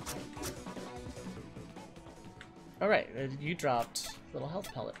 Alright, you dropped a little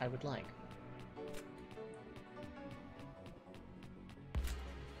health pellet I would like.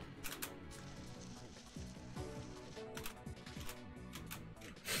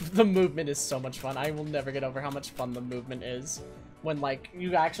 The movement is so much fun. I will never get over how much fun the movement is. When, like,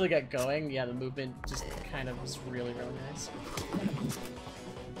 you actually get going, yeah, the movement just kind of is really, really nice.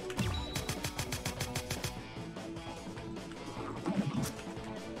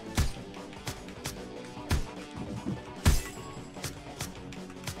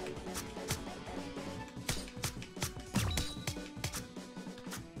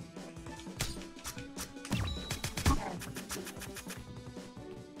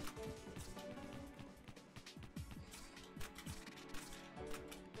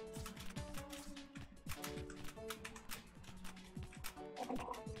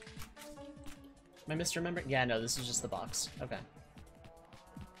 Am I misremembering? Yeah, no, this is just the box. Okay.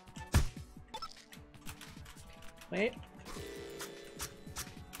 Wait.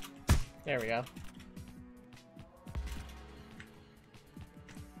 There we go.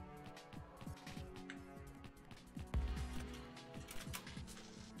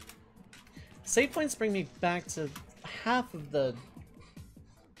 Save points bring me back to half of the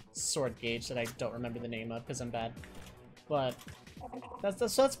sword gauge that I don't remember the name of because I'm bad. But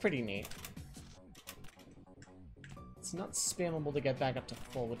that's pretty neat. It's not spammable to get back up to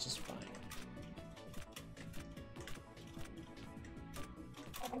full, which is fine.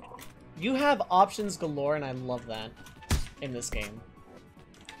 You have options galore, and I love that in this game.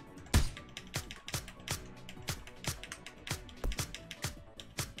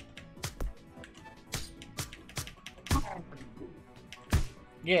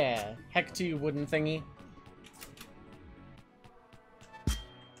 Yeah, heck to you, wooden thingy.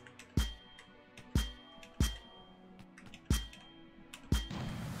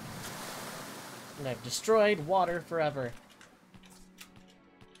 And I've destroyed water forever.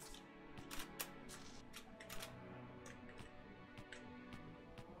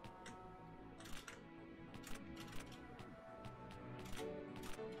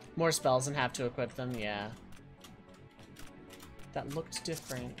 More spells and have to equip them, yeah. That looked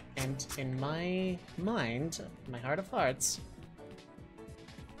different, and in my mind, my heart of hearts,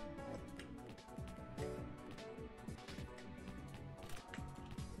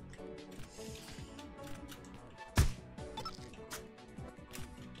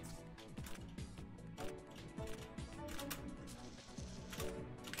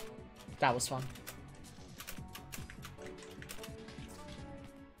 that was fun.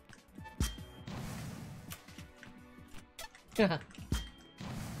 Not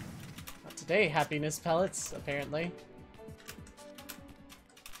today, happiness pellets, apparently.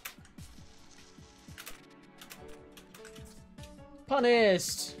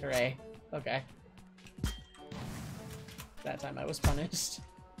 Punished! Hooray. Okay. That time I was punished.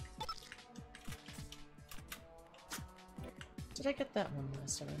 Did I get that one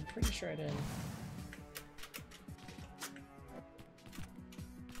last time? I'm pretty sure I did.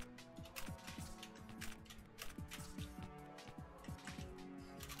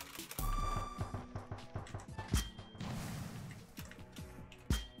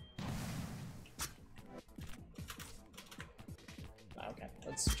 Okay,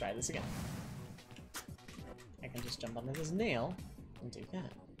 let's try this again. I can just jump onto this nail and do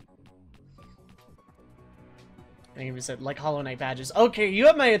that. And you said, like, Hollow Knight badges. Okay, you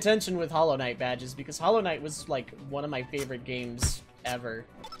have my attention with Hollow Knight badges, because Hollow Knight was, like, one of my favorite games ever.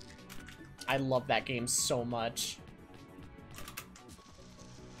 I love that game so much.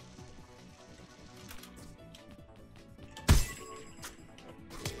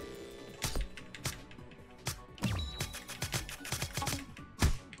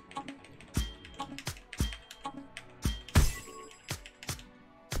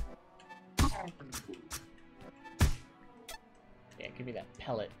 Give me that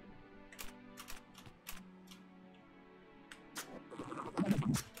pellet.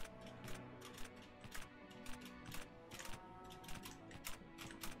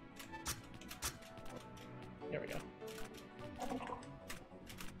 There we go.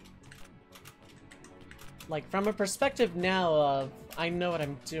 Like, from a perspective now of, I know what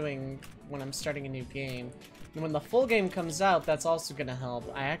I'm doing when I'm starting a new game. And when the full game comes out, that's also gonna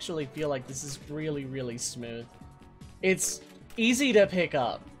help. I actually feel like this is really, really smooth. It's easy to pick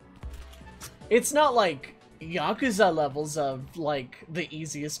up. It's not like Yakuza levels of, like, the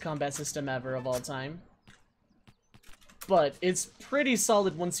easiest combat system ever of all time. But it's pretty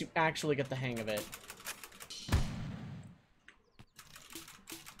solid once you actually get the hang of it.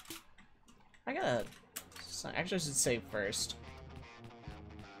 I gotta... Actually, I should save first.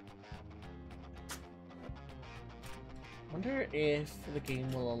 Wonder if the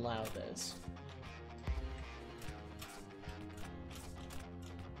game will allow this.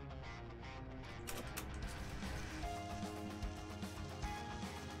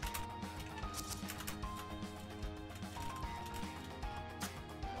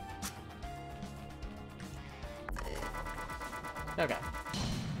 Okay.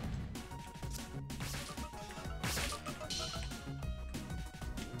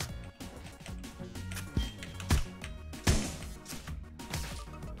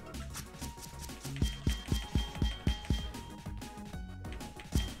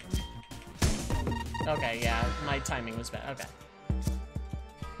 Okay, yeah, my timing was bad. Okay.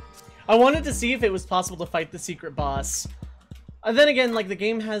 I wanted to see if it was possible to fight the secret boss. Then again, like, the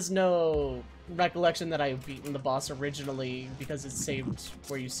game has no recollection that I've beaten the boss originally because it's saved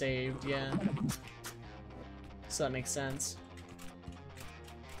where you saved, yeah. So that makes sense.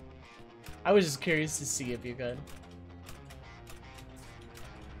 I was just curious to see if you could.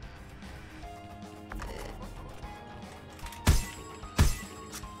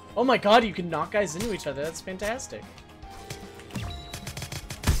 Oh my god, you can knock guys into each other. That's fantastic.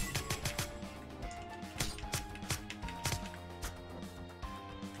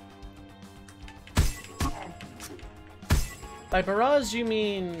 By barrage, you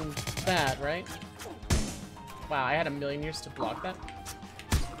mean that, right? Wow, I had a million years to block that.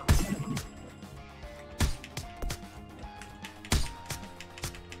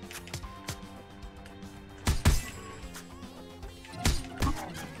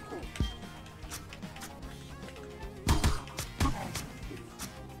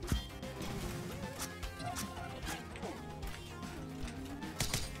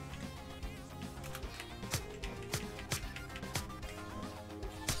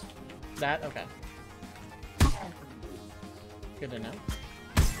 That? Okay. Good to know.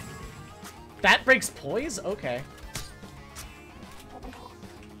 That breaks poise? Okay.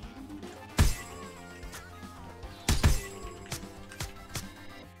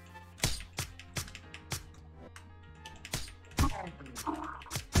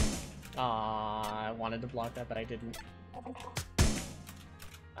 I wanted to block that, but I didn't.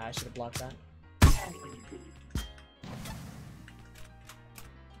 I should have blocked that.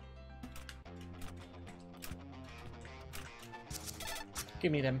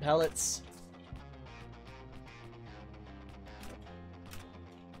 Give me them pellets.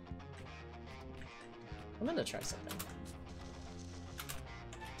 I'm gonna try something.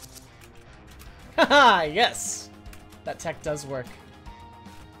 Haha, yes! That tech does work.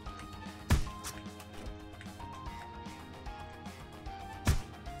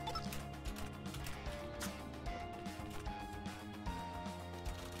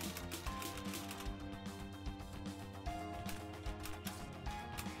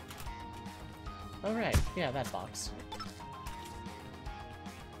 Alright, yeah, that box.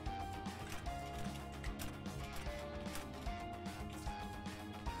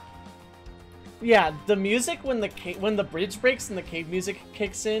 Yeah, the music when the bridge breaks and the cave music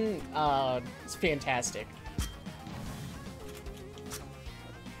kicks in, it's fantastic.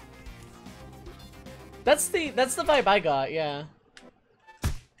 That's the vibe I got, yeah.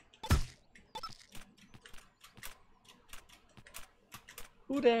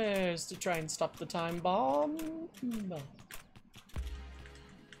 Who dares to try and stop the time bomb? No.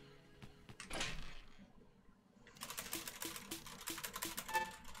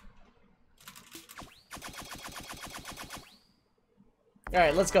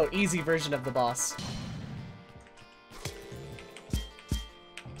 Alright, let's go. Easy version of the boss.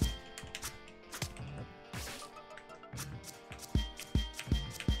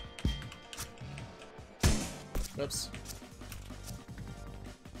 Oops.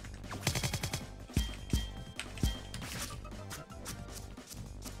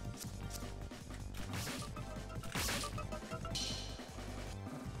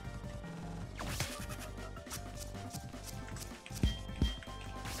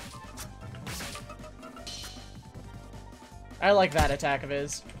 I like that attack of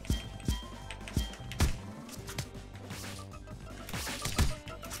his.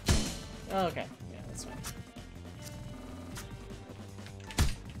 Oh, okay. Yeah, that's fine.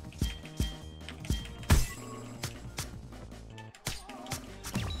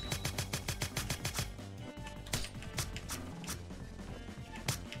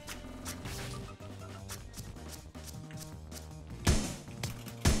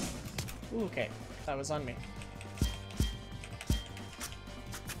 Ooh, okay. That was on me.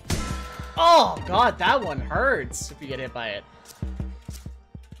 Oh, God, that one hurts if you get hit by it.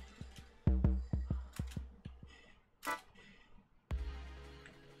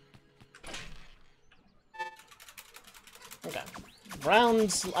 Okay.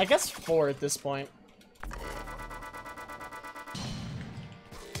 Round, I guess 4 at this point.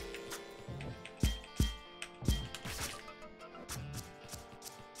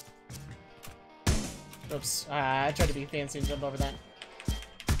 Oops. I tried to be fancy and jump over that.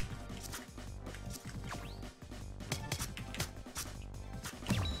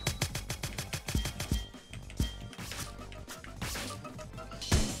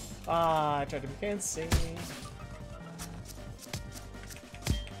 I tried to be fancy.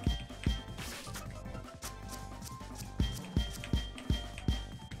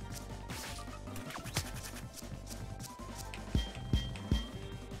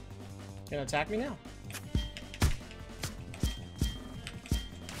 Gonna attack me now.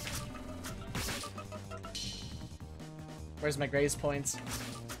 Where's my graze points?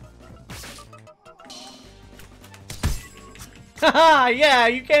 Haha, yeah,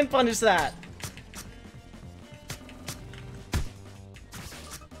 you can punish that.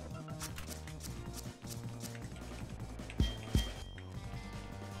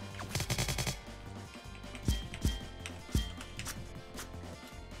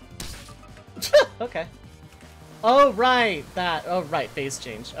 Okay. Oh, right, that. Oh, right, phase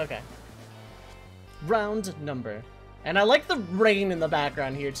change. Okay. Round number. And I like the rain in the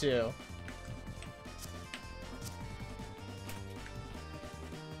background here, too.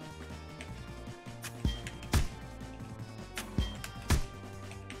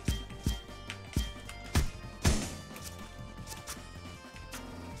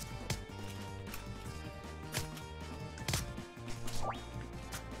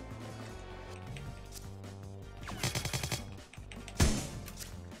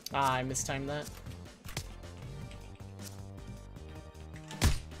 Ah, I mistimed that.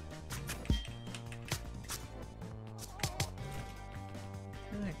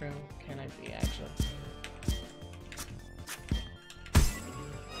 Can I grow? Can I be, actually?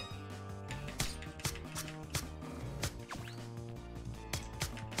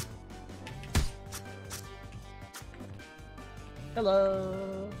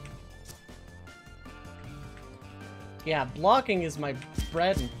 Hello! Yeah, blocking is my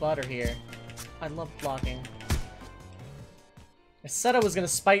bread and butter here. I love blocking. I said I was gonna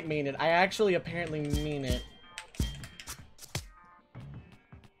spite mean it. I actually apparently mean it.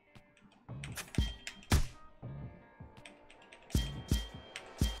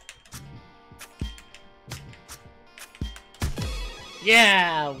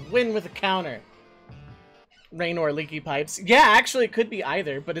 Yeah! Win with a counter. Rain or leaky pipes. Yeah, actually it could be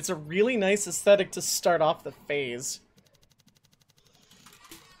either, but it's a really nice aesthetic to start off the phase.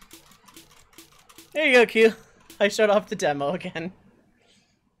 There you go, Q. I showed off the demo again.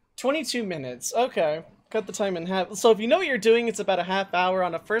 22 minutes. Okay. Cut the time in half. So if you know what you're doing, it's about a half hour.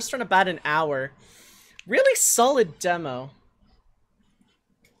 On a first run, about an hour. Really solid demo.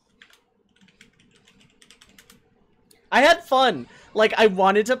 I had fun. Like, I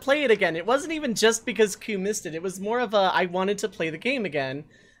wanted to play it again. It wasn't even just because Q missed it. It was more of a, I wanted to play the game again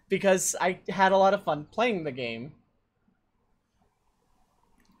because I had a lot of fun playing the game.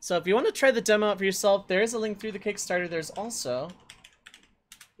 So if you want to try the demo out for yourself, there is a link through the Kickstarter. There's also,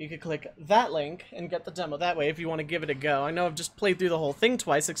 you could click that link and get the demo that way if you want to give it a go. I know I've just played through the whole thing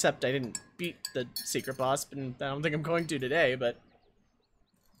twice, except I didn't beat the secret boss, and I don't think I'm going to today, but...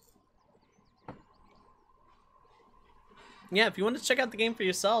 yeah, if you want to check out the game for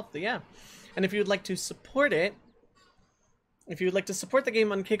yourself, yeah. And if you would like to support it, if you would like to support the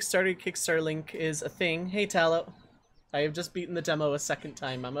game on Kickstarter, Kickstarter link is a thing. Hey, Tallow. I have just beaten the demo a second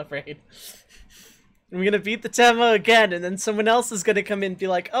time, I'm afraid. I'm gonna beat the demo again, and then someone else is gonna come in and be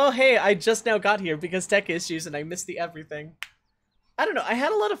like, oh, hey, I just now got here because tech issues and I missed the everything. I don't know, I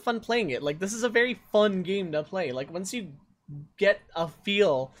had a lot of fun playing it. Like, this is a very fun game to play. Like, once you get a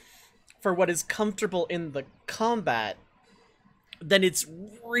feel for what is comfortable in the combat, then it's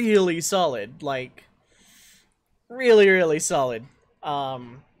really solid. Like, really, really solid.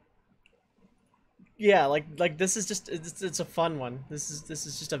 Yeah, like this is just, it's a fun one. This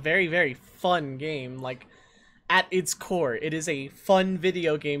is just a very, very fun game. Like, at its core, it is a fun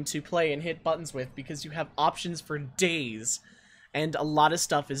video game to play and hit buttons with because you have options for days and a lot of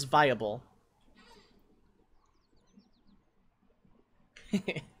stuff is viable.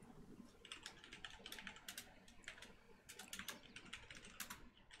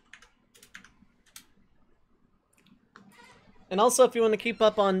 And also, if you want to keep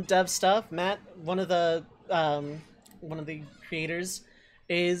up on dev stuff, Matt, one of the creators,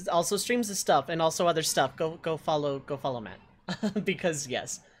 is also streams this stuff and also other stuff. Go follow Matt, because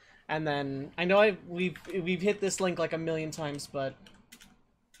yes. And then I know we've hit this link like a million times, but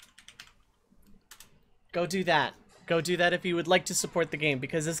go do that. Go do that if you would like to support the game,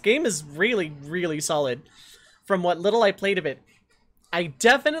 because this game is really, really solid. From what little I played of it, I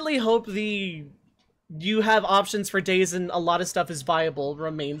definitely hope you have options for days and a lot of stuff is viable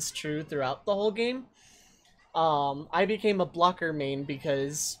remains true throughout the whole game. I became a blocker main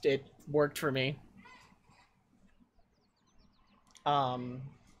because it worked for me. Yeah,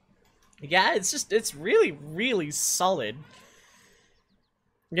 it's really, really solid.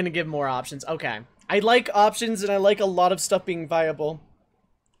 I'm gonna give more options. Okay. I like options and I like a lot of stuff being viable.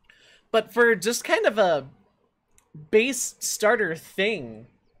 But for just kind of a base starter thing,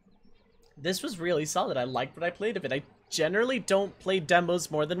 this was really solid. I liked what I played of it. I generally don't play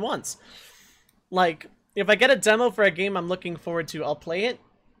demos more than once. Like, if I get a demo for a game I'm looking forward to, I'll play it.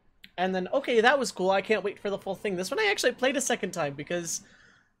 And then, okay, that was cool. I can't wait for the full thing. This one I actually played a second time because,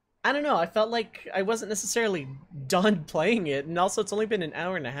 I don't know, I felt like I wasn't necessarily done playing it. And also, it's only been an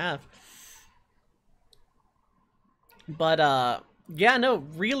hour and a half. But, yeah, no,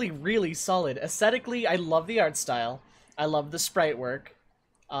 really, really solid. Aesthetically, I love the art style. I love the sprite work.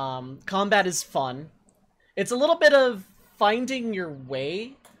 Combat is fun. It's a little bit of finding your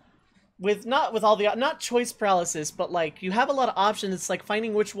way with not choice paralysis, but like you have a lot of options. It's like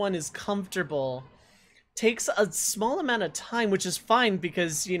finding which one is comfortable takes a small amount of time, which is fine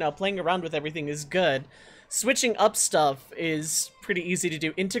because, you know, playing around with everything is good. Switching up stuff is pretty easy to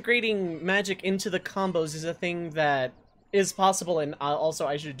do. Integrating magic into the combos is a thing that is possible, and also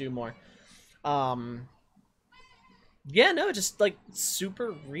I should do more. Yeah, no, just like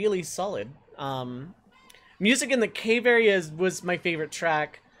super really solid. Music in the cave area was my favorite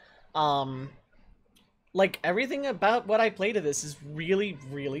track. Like everything about what I played of this is really,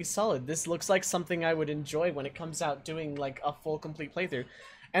 really solid. This looks like something I would enjoy when it comes out doing like a full complete playthrough.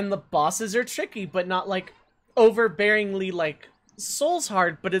 And the bosses are tricky, but not like overbearingly like Souls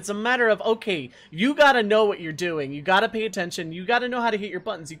hard, but it's a matter of, okay, you gotta know what you're doing. You gotta pay attention. You gotta know how to hit your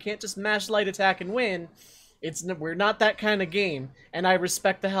buttons. You can't just mash light attack and win. We're not that kind of game, and I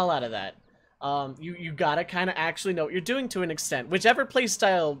respect the hell out of that. You gotta kind of actually know what you're doing to an extent. Whichever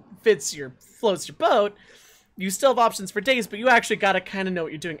playstyle floats your boat, you still have options for days, but you actually gotta kind of know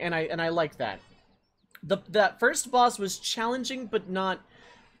what you're doing, and I like that. That first boss was challenging, but not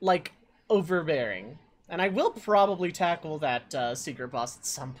like overbearing. And I will probably tackle that secret boss at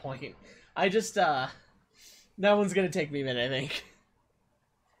some point. I just that one's gonna take me a minute, I think.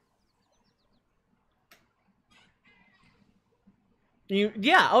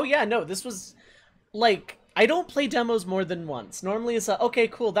 Yeah, oh yeah, no, this was, like, I don't play demos more than once. Normally it's okay,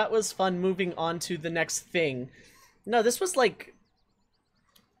 cool, that was fun, moving on to the next thing. No, this was like,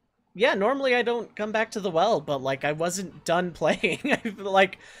 yeah, normally I don't come back to the well, but, like, I wasn't done playing. I feel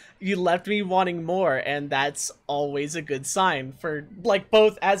like you left me wanting more, and that's always a good sign for, like,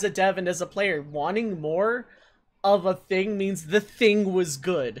 both as a dev and as a player. Wanting more of a thing means the thing was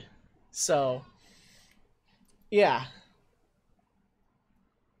good. So, yeah.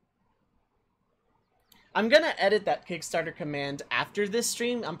 I'm gonna edit that Kickstarter command after this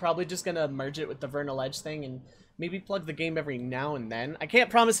stream. I'm probably just gonna merge it with the Vernal Edge thing and maybe plug the game every now and then. I can't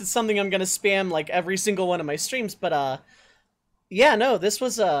promise it's something I'm gonna spam like every single one of my streams, but yeah, no, this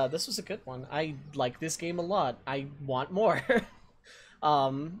was a good one. I like this game a lot. I want more.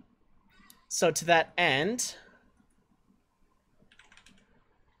 So to that end,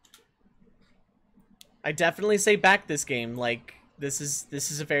 I definitely say back this game. Like this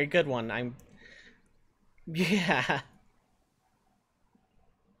is a very good one. Yeah.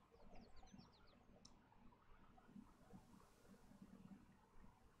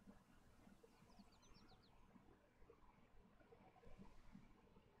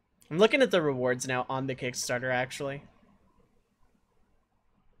 I'm looking at the rewards now on the Kickstarter, actually.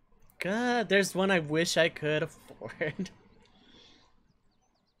 God, there's one I wish I could afford.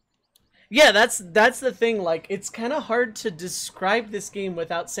 Yeah, that's the thing, like, it's kind of hard to describe this game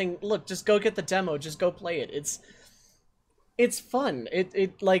without saying, look, just go get the demo, just go play it. It's fun.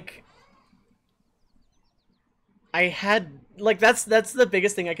 It like I had like that's the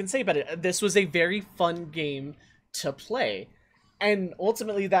biggest thing I can say about it. This was a very fun game to play. And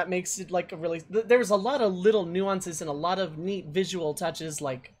ultimately that makes it like a really there's a lot of little nuances and a lot of neat visual touches,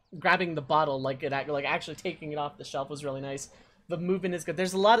 like grabbing the bottle, like like actually taking it off the shelf was really nice. The movement is good.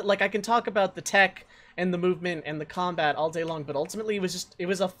 There's a lot of, like, I can talk about the tech and the movement and the combat all day long, but ultimately it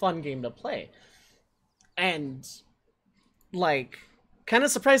was a fun game to play. And like kind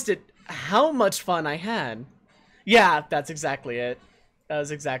of surprised at how much fun I had. Yeah, that's exactly it. That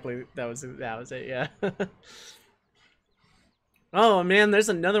was it, yeah. Oh man, there's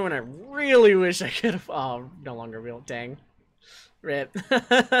another one I really wish I could have. Oh, no longer real. Dang. Rip.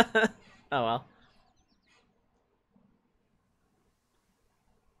 Oh well.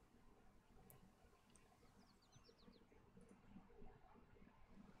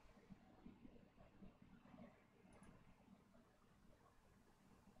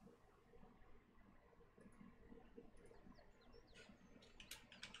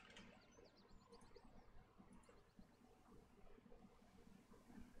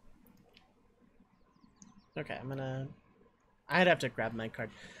 Okay, I'd have to grab my card.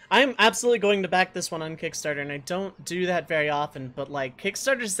 I'm absolutely going to back this one on Kickstarter, and I don't do that very often, but like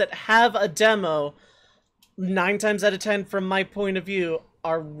Kickstarters that have a demo, 9 times out of 10 from my point of view,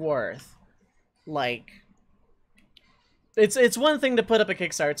 are worth. Like, it's one thing to put up a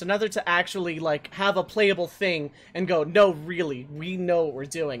Kickstarter, it's another to actually like have a playable thing and go, no, really, we know what we're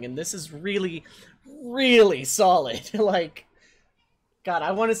doing, and this is really, really solid. Like, God,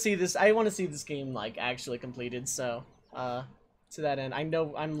 I want to see this. I want to see this game like actually completed. So, to that end, I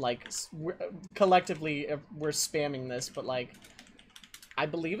know I'm like collectively we're spamming this, but like, I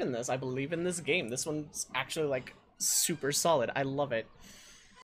believe in this. I believe in this game. This one's actually like super solid. I love it.